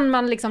 kan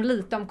man liksom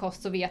lite om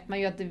kost så vet man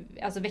ju att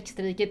alltså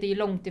växtriket är ju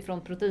långt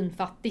ifrån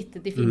proteinfattigt,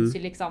 det finns ju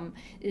liksom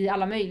i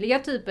alla möjliga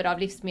typer av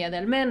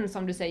livsmedel, men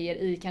som du säger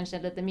i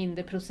kanske lite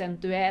mindre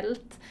procentuellt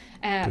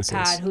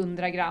per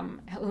 100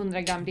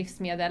 gram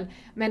livsmedel.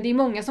 Men det är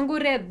många som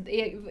går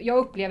jag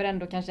upplever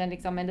ändå kanske en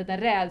liten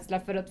rädsla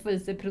för att få i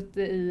sig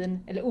protein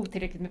eller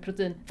otillräckligt med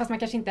protein, fast man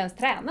kanske inte ens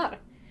tränar.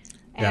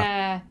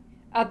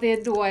 Att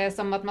det då är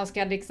som att man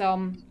ska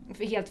liksom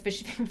helt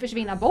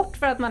försvinna bort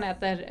för att man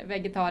äter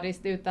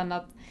vegetariskt utan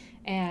att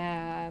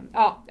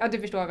du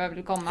förstår vad jag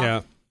vill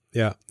komma.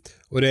 Ja,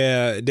 och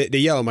det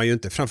gör man ju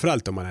inte,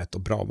 framförallt om man äter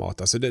bra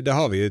mat. Alltså det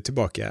har vi ju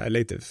tillbaka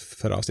lite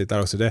för avsnitt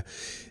där också.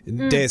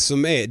 Det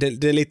som är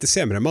den lite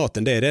sämre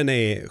maten, den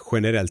är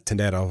generellt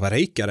tenderar att vara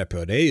rikare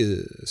på, det är ju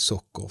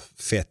socker,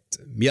 fett,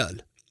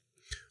 mjöl.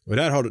 Och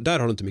där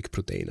har du inte mycket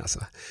protein alltså.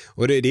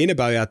 Och det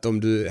innebär ju att om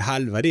du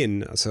halvar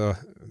din, alltså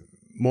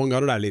många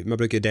av de där, man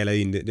brukar dela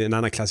in, en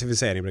annan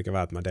klassificering brukar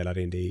vara att man delar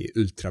in det i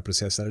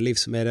ultraprocessade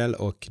livsmedel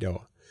och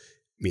då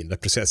mindre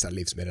processade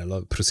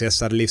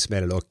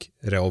livsmedel och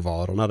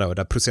råvarorna då.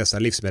 Där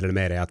processade livsmedel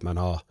mer är att man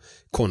har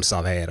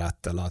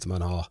konserverat eller att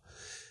man har,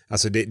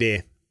 alltså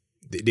det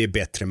är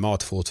bättre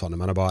mat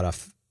fortfarande,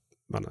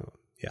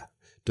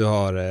 du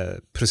har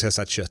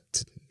processat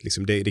kött,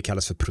 liksom det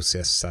kallas för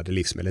processade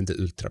livsmedel, inte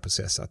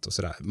ultraprocessat och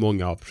sådär.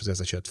 Många har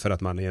processat kött för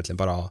att man egentligen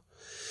bara har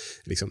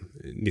liksom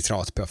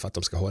nitrat på för att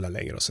de ska hålla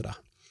längre och sådär.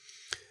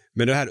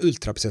 Men det här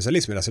ultraprocessade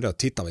livsmedel, alltså då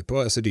tittar vi på,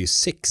 alltså det är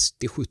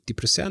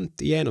 60-70%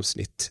 i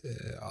genomsnitt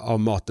av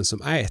maten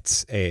som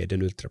äts är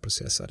den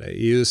ultraprocessade.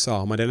 I USA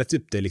har man delat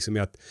upp det liksom i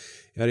att,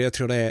 jag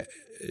tror det är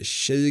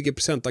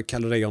 20% av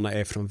kalorierna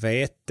är från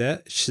vete,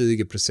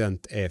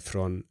 20% är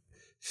från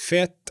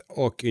fett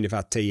och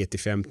ungefär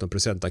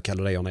 10-15% av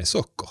kalorierna är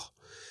socker.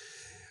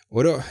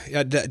 Och då,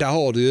 där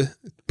har du,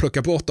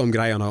 plocka bort de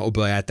grejerna och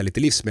börja äta lite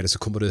livsmedel så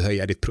kommer du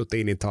höja ditt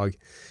proteinintag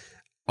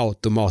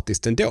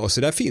automatiskt ändå.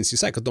 Så där finns ju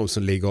säkert de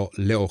som ligger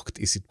lågt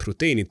i sitt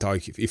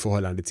proteinintag i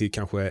förhållande till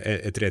kanske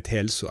ett rätt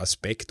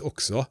hälsoaspekt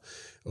också.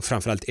 Och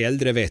framförallt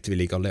äldre vet vi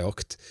ligger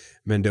lågt.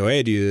 Men då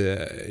är det ju,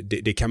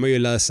 det kan man ju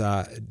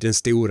lösa, den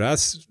stora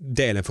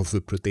delen för att få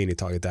upp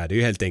proteinintaget där, det är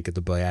ju helt enkelt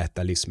att börja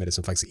äta livsmedel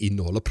som faktiskt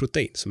innehåller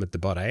protein, som inte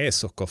bara är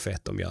socker,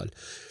 fett och mjöl.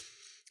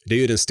 Det är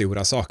ju den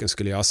stora saken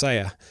skulle jag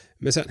säga.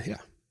 Men sen,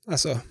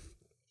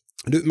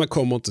 man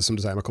kommer inte, som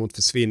du säger, man kommer inte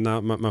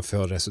försvinna, man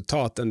får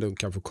resultaten, de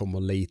kanske kommer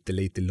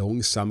lite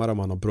långsammare om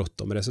man har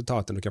bråttom med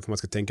resultaten, då kanske man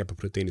ska tänka på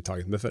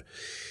proteinintaget. Men för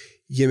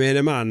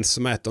gemene man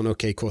som äter en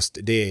okej kost,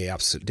 det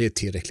är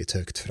tillräckligt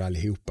högt för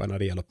allihopa när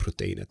det gäller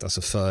proteinet,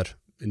 alltså för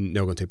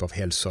någon typ av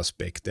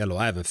hälsoaspekt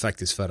eller även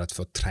faktiskt för att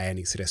få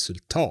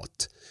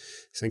träningsresultat.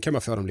 Sen kan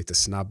man få dem lite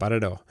snabbare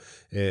då,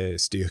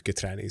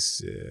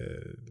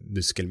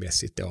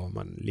 muskelmässigt då, om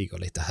man ligger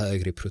lite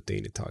högre i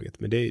proteinintaget.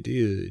 Men det är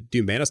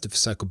ju medan du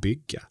försöker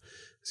bygga.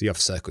 Så jag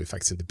försöker ju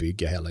faktiskt inte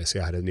bygga heller, så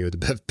jag hade nog inte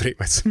behövt bry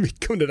mig så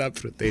mycket om det där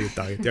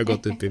proteinintaget. Jag har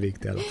gått upp i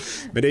vikt heller.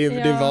 Men det är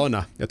en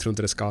vana, jag tror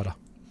inte det skadar.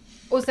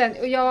 Och sen,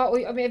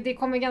 det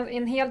kommer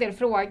en hel del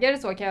frågor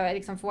så kan jag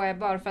liksom få,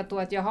 bara för att då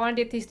att jag har en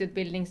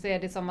dietistutbildning så är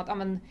det som att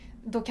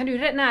då kan du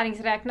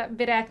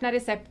beräkna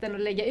recepten och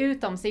lägga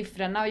ut de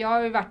siffrorna, och jag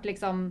har ju varit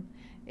liksom,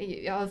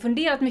 jag har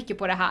funderat mycket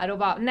på det här och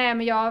bara, nej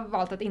men jag har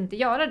valt att inte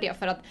göra det,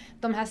 för att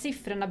de här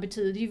siffrorna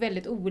betyder ju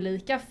väldigt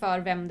olika för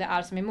vem det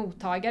är som är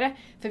mottagare.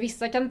 För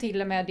vissa kan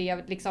till och med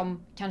det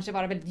liksom kanske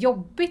vara väldigt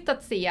jobbigt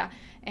att se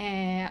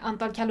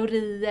antal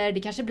kalorier.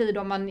 Det kanske blir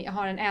då om man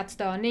har en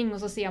ätstörning och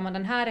så ser man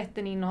den här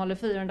rätten innehåller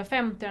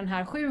 450, den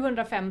här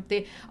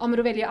 750. Ja, men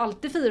då väljer jag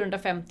alltid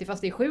 450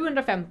 fast det är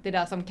 750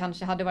 där som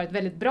kanske hade varit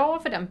väldigt bra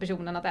för den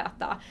personen att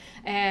äta.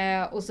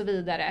 Och så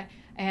vidare.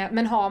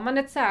 Men har man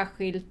ett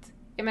särskilt,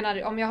 jag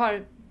menar om jag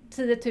har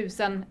 10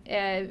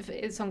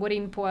 000 som går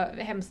in på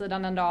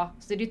hemsidan en dag,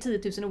 så är det ju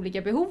 10 000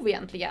 olika behov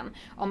egentligen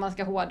om man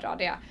ska hårdra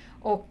det.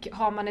 Och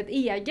har man ett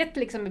eget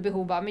liksom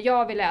behov av, men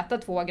jag vill äta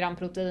 2 gram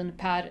protein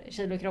per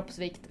kilo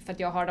kroppsvikt för att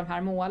jag har de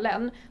här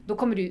målen, då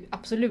kommer du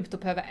absolut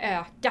att behöva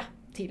öka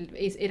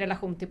i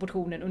relation till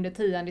portionen under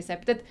 10:e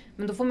receptet.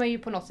 Men då får man ju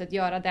på något sätt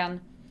göra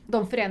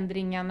de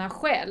förändringarna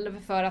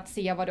själv för att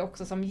se vad det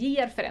också som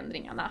ger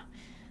förändringarna.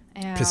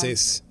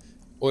 Precis.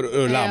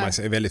 Och lär man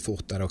sig väldigt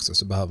fort där också,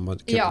 så behöver man...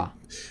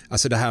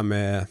 Alltså det här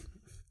med...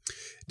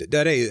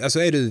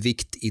 är du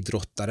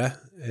viktidrottare,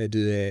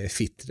 du är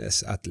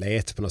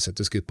fitnessatlet på något sätt,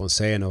 du ska upp på en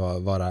scen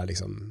och vara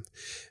liksom,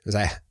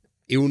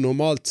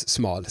 onormalt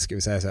smal, ska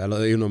vi säga så,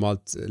 eller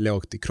onormalt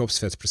lågt i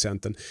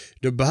kroppsfettsprocenten,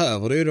 då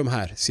behöver du ju de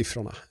här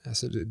siffrorna.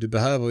 Alltså du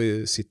behöver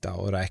ju sitta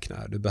och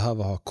räkna, du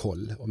behöver ha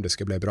koll om det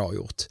ska bli bra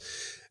gjort.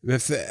 Men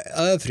för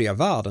övriga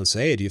världen så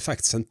är det ju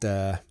faktiskt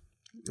inte,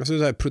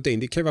 alltså protein,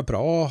 det kan ju vara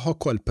bra att ha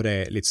koll på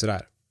det lite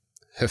sådär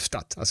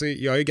höftat. Alltså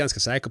jag är ganska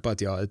säker på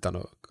att jag utan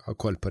att ha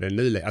koll på det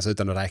nu, alltså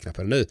utan att räkna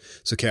på det nu,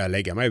 så kan jag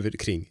lägga mig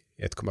kring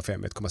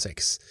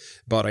 1,5-1,6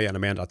 bara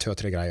genom att ändra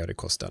 2-3 grejer i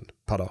kosten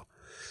per dag.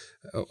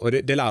 Och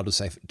det lär du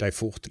sig dig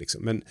fort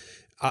liksom. Men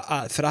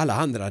för alla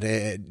andra,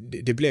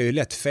 det blir ju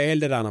lätt fel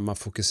det där när man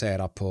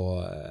fokuserar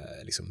på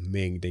liksom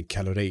mängden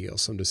kalorier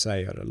som du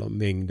säger, eller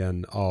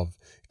mängden av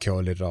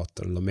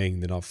kolhydrater eller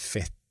mängden av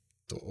fett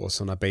och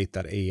sådana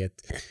bitar i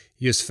ett,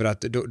 just för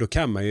att då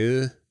kan man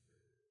ju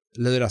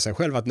lura sig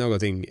själv att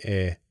någonting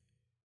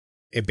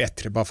är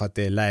bättre bara för att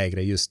det är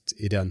lägre just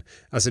i den.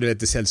 Alltså du vet,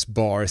 det säljs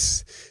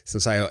bars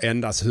som säger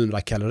endast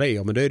 100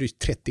 kalorier, men då är det ju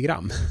 30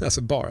 gram,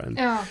 alltså baren.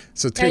 Ja,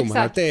 så tror man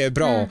att det är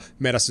bra,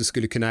 medan du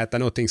skulle kunna äta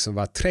någonting som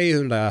var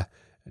 300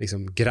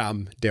 liksom,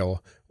 gram då,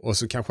 och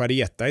så kanske hade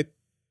gett dig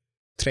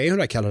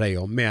 300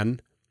 kalorier,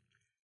 men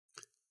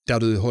där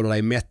du håller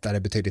dig mättare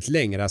betydligt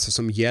längre, alltså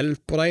som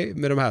hjälper dig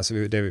med de här som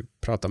vi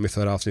pratade om i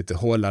förra avsnittet,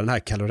 hålla den här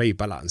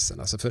kaloribalansen.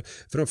 Alltså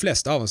för de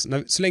flesta av oss,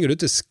 så länge du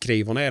inte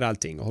skriver ner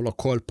allting och håller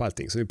koll på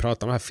allting, så vi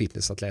pratar om de här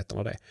fitnessatleterna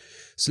och det,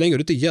 så länge du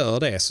inte gör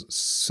det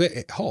så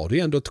har du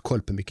ändå inte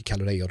koll på hur mycket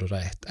kalorier du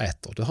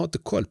äter. Du har inte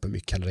koll på hur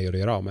mycket kalorier du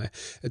gör av med,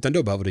 utan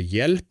då behöver du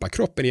hjälpa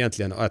kroppen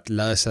egentligen att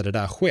lösa det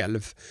där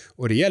själv,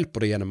 och det hjälper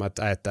dig genom att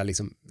äta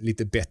liksom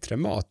lite bättre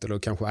mat, eller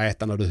kanske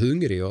äta när du är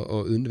hungrig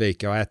och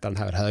undvika att äta den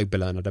här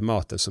högbelönade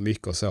maten så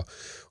mycket och så.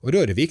 Och då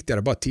är det viktigare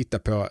att bara titta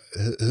på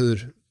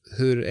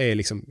hur är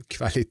liksom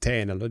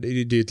kvaliteten, eller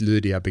det är ett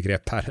luddiga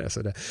begrepp här,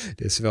 alltså det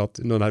är svårt,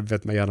 någon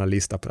vet man gärna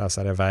lista på det här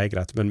så är det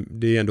vägrat, men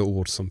det är ändå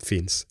ord som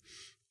finns.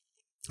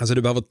 Alltså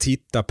du behöver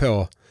titta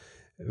på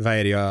vad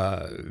är det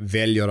jag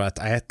väljer att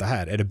äta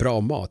här, är det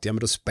bra mat? Ja, men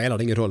då spelar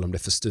det ingen roll om det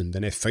för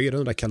stunden är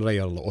 400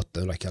 kalorier eller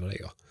 800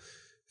 kalorier.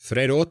 För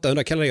är det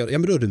 800 kalorier, ja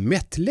men då är du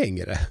mätt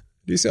längre.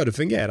 Det är så det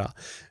fungerar.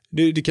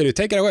 Du kan ju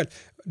tänka dig själv,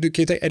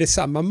 är det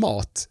samma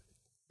mat,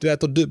 du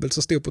äter dubbelt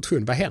så stor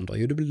portion, vad händer?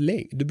 Jo, du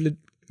blir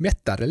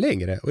mättare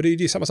längre, och det är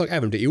ju samma sak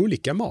även om det är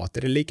olika mat,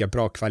 är det lika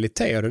bra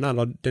kvalitet och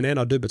den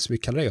ena har dubbelt så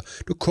mycket kalorier,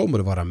 då kommer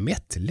du vara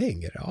mätt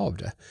längre av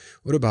det,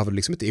 och då behöver du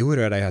liksom inte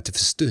oroa dig att det för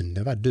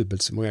stunden var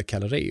dubbelt så många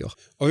kalorier.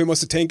 Och vi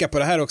måste tänka på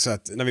det här också,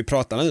 att när vi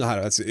pratar nu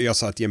här, alltså jag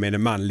sa att gemene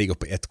man ligger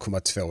på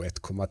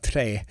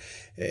 1,2-1,3.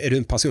 Är du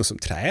en person som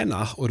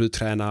tränar och du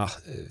tränar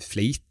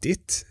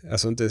flitigt,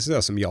 alltså inte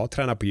så som jag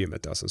tränar på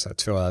gymmet, alltså så här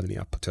 2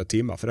 övningar på 2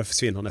 timmar, för det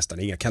försvinner nästan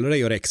inga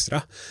kalorier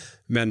extra.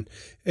 Men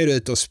är du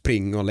ute och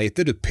springer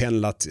lite, du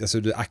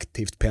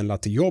aktivt pendlar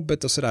till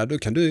jobbet och sådär, då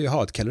kan du ju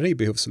ha ett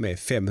kaloribehov som är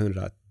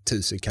 500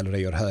 000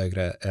 kalorier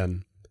högre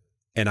än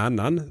en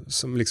annan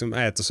som liksom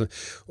äter så.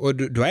 Och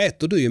då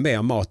äter du ju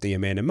mer mat än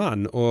gemene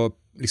man, och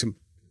liksom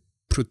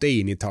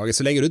proteinintaget,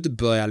 så länge du inte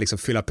börjar liksom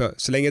fylla på,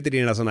 så länge inte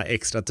dina sådana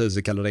extra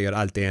 1000 kalorier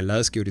alltid är en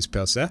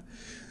lösgodispåse.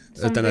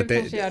 Som utan du att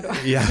kanske gör då.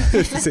 Ja,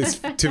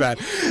 precis. Tyvärr.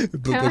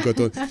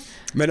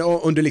 Men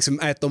om du liksom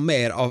äter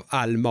mer av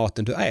all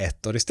maten du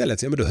äter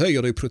istället, ja, men då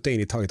höjer du ju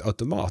proteinintaget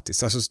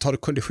automatiskt. Alltså så tar du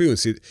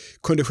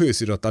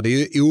konditionsidrottare, det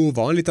är ju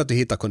ovanligt att du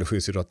hittar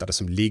konditionsidrottare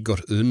som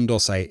ligger under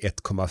sig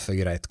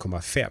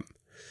 1,4-1,5.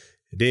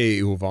 Det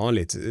är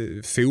ovanligt.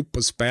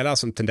 Fotbollsspelare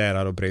som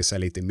tenderar att bry sig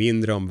lite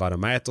mindre om vad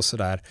de äter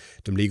sådär,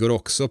 de ligger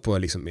också på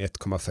liksom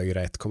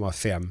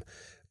 1,4-1,5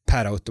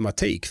 per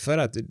automatik, för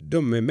att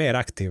de är mer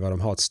aktiva, de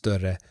har ett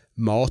större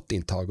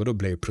matintag, och då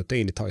blir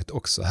proteinintaget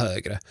också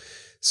högre.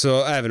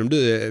 Så även om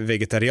du är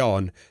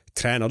vegetarian,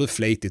 tränar du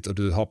flitigt och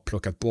du har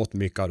plockat bort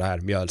mycket av det här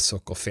mjöl,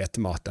 socker,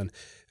 fettmaten,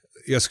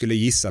 jag skulle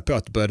gissa på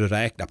att börjar du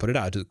räkna på det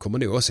där, du kommer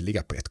nog också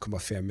ligga på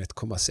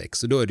 1,5-1,6,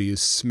 så då är det ju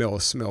små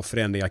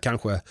förändringar,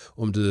 kanske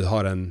om du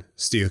har en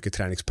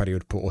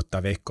styrketräningsperiod på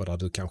 8 veckor där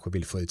du kanske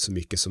vill få ut så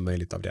mycket som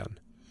möjligt av den.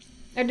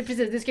 Ja, det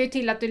precis, det ska ju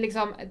till att du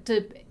liksom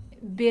typ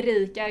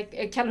berikar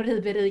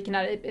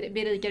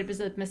i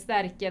princip med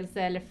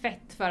stärkelse eller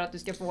fett för att du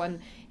ska få en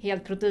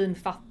helt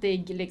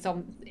proteinfattig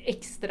liksom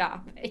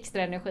extra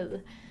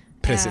energi.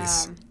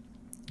 Precis.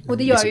 Och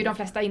det gör ju de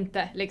flesta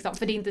inte liksom,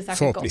 för det är inte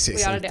särskilt gott att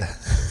göra det.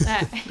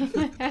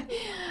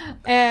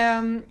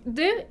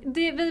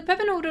 Vi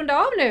behöver nog runda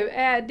av nu.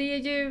 Det är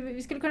ju,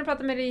 vi skulle kunna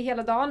prata med dig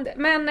hela dagen.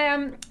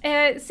 Men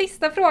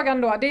sista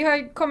frågan då.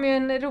 Det kom ju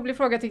en rolig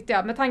fråga tyckte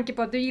jag. Med tanke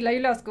på att du gillar ju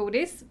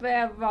lösgodis.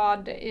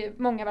 Vad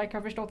många verkar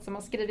ha förstått som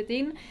har skrivit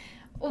in.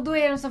 Och då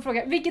är det en sån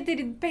fråga. Vilket är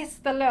ditt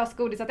bästa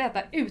lösgodis att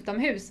äta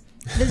utomhus?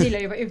 Vi gillar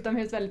ju att vara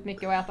utomhus väldigt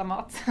mycket och äta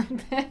mat.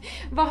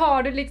 Vad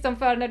har du liksom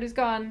för när du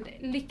ska ha en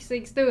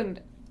lyxig stund?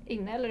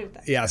 Inne eller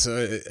ute? Ja, alltså,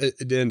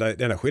 det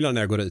enda skillnaden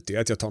när jag går ut är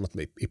att jag tar något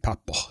i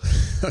papper.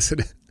 Alltså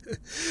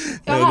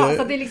Jaha,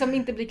 så att det liksom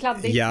inte blir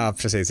kladdigt. Ja,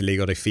 precis. Det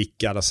ligger i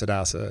fickan och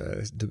sådär,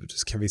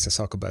 så kan vissa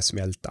saker börja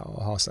smälta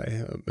och ha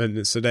sig.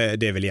 Men, så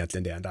det är väl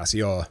egentligen det enda.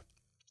 Alltså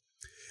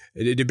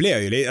det blir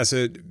ju lite,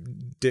 alltså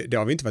det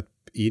har vi inte varit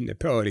inne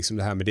på liksom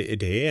det här, men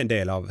det är en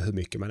del av hur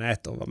mycket man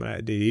äter och vad man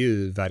äter. Det är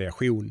ju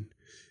variation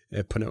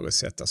på något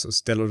sätt. Alltså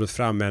ställer du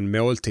fram en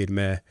måltid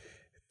med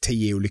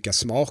 10 olika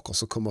smaker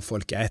så kommer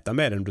folk äta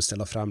med den om du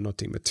ställer fram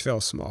någonting med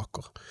 2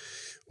 smaker.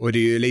 Och det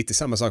är ju lite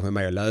samma sak med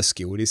mig och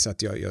lösgodis,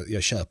 att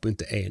jag köper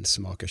inte en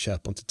smak, jag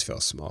köper inte 2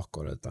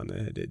 smaker, utan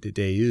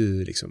det är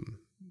ju liksom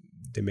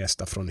det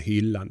mesta från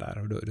hyllan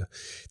där. Och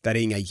där är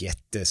inga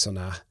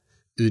såna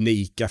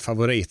unika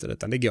favoriter,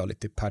 utan det går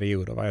lite i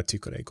perioder vad jag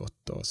tycker det är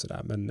gott och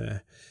sådär. Men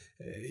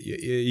jag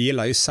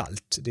gillar ju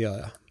salt, det gör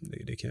jag.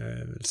 Det kan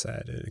jag väl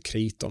säga.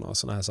 Kritorna och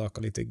såna här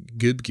saker. Lite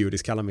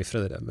gubbgodis kallar min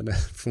fru det, men det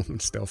får man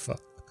stå för.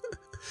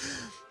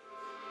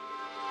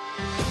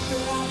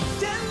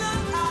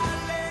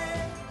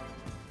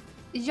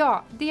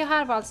 Ja, det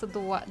här var alltså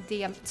då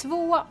del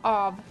 2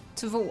 av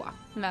 2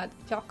 med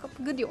Jakob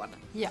Gudiol.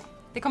 Ja,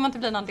 det kommer inte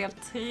bli någon del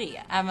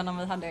 3, även om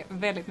vi hade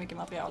väldigt mycket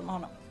material med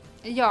honom.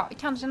 Ja,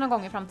 kanske någon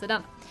gång i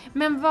framtiden.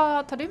 Men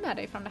vad tar du med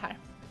dig från det här?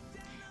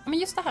 Men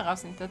just det här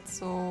avsnittet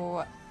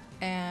så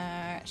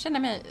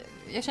känner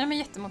jag mig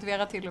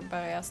jättemotiverad till att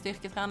börja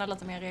styrketräna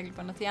lite mer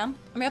regelbundet igen.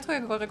 Men jag tror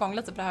jag går igång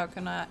lite på det här att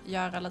kunna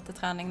göra lite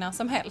träning när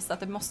som helst. Att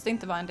det måste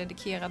inte vara en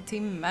dedikerad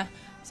timme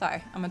så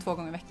här, 2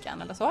 gånger i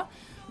veckan eller så.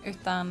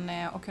 Utan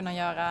att kunna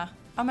göra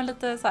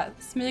lite så här,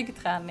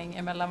 smygträning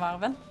emellan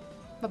varven.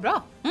 Vad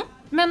bra.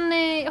 Men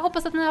jag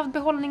hoppas att ni har haft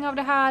behållning av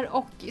det här.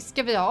 Och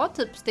ska vi ha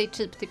typ Stay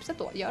Cheap-tipset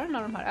då? Gör en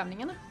av de här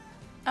övningarna?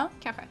 Ja,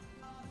 kanske.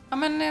 Ja,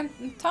 men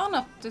ta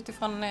något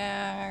utifrån,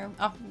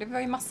 det var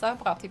ju massa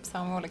bra tips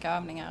här om olika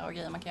övningar och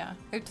grejer man kan göra.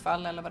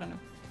 Utfall eller vad det nu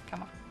kan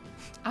vara.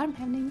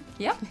 Armhävning.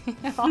 Ja.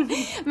 Ja.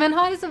 Men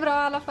ha det så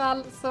bra i alla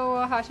fall,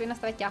 så hörs vi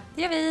nästa vecka.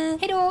 Det gör vi.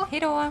 Hej då! Hej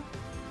då!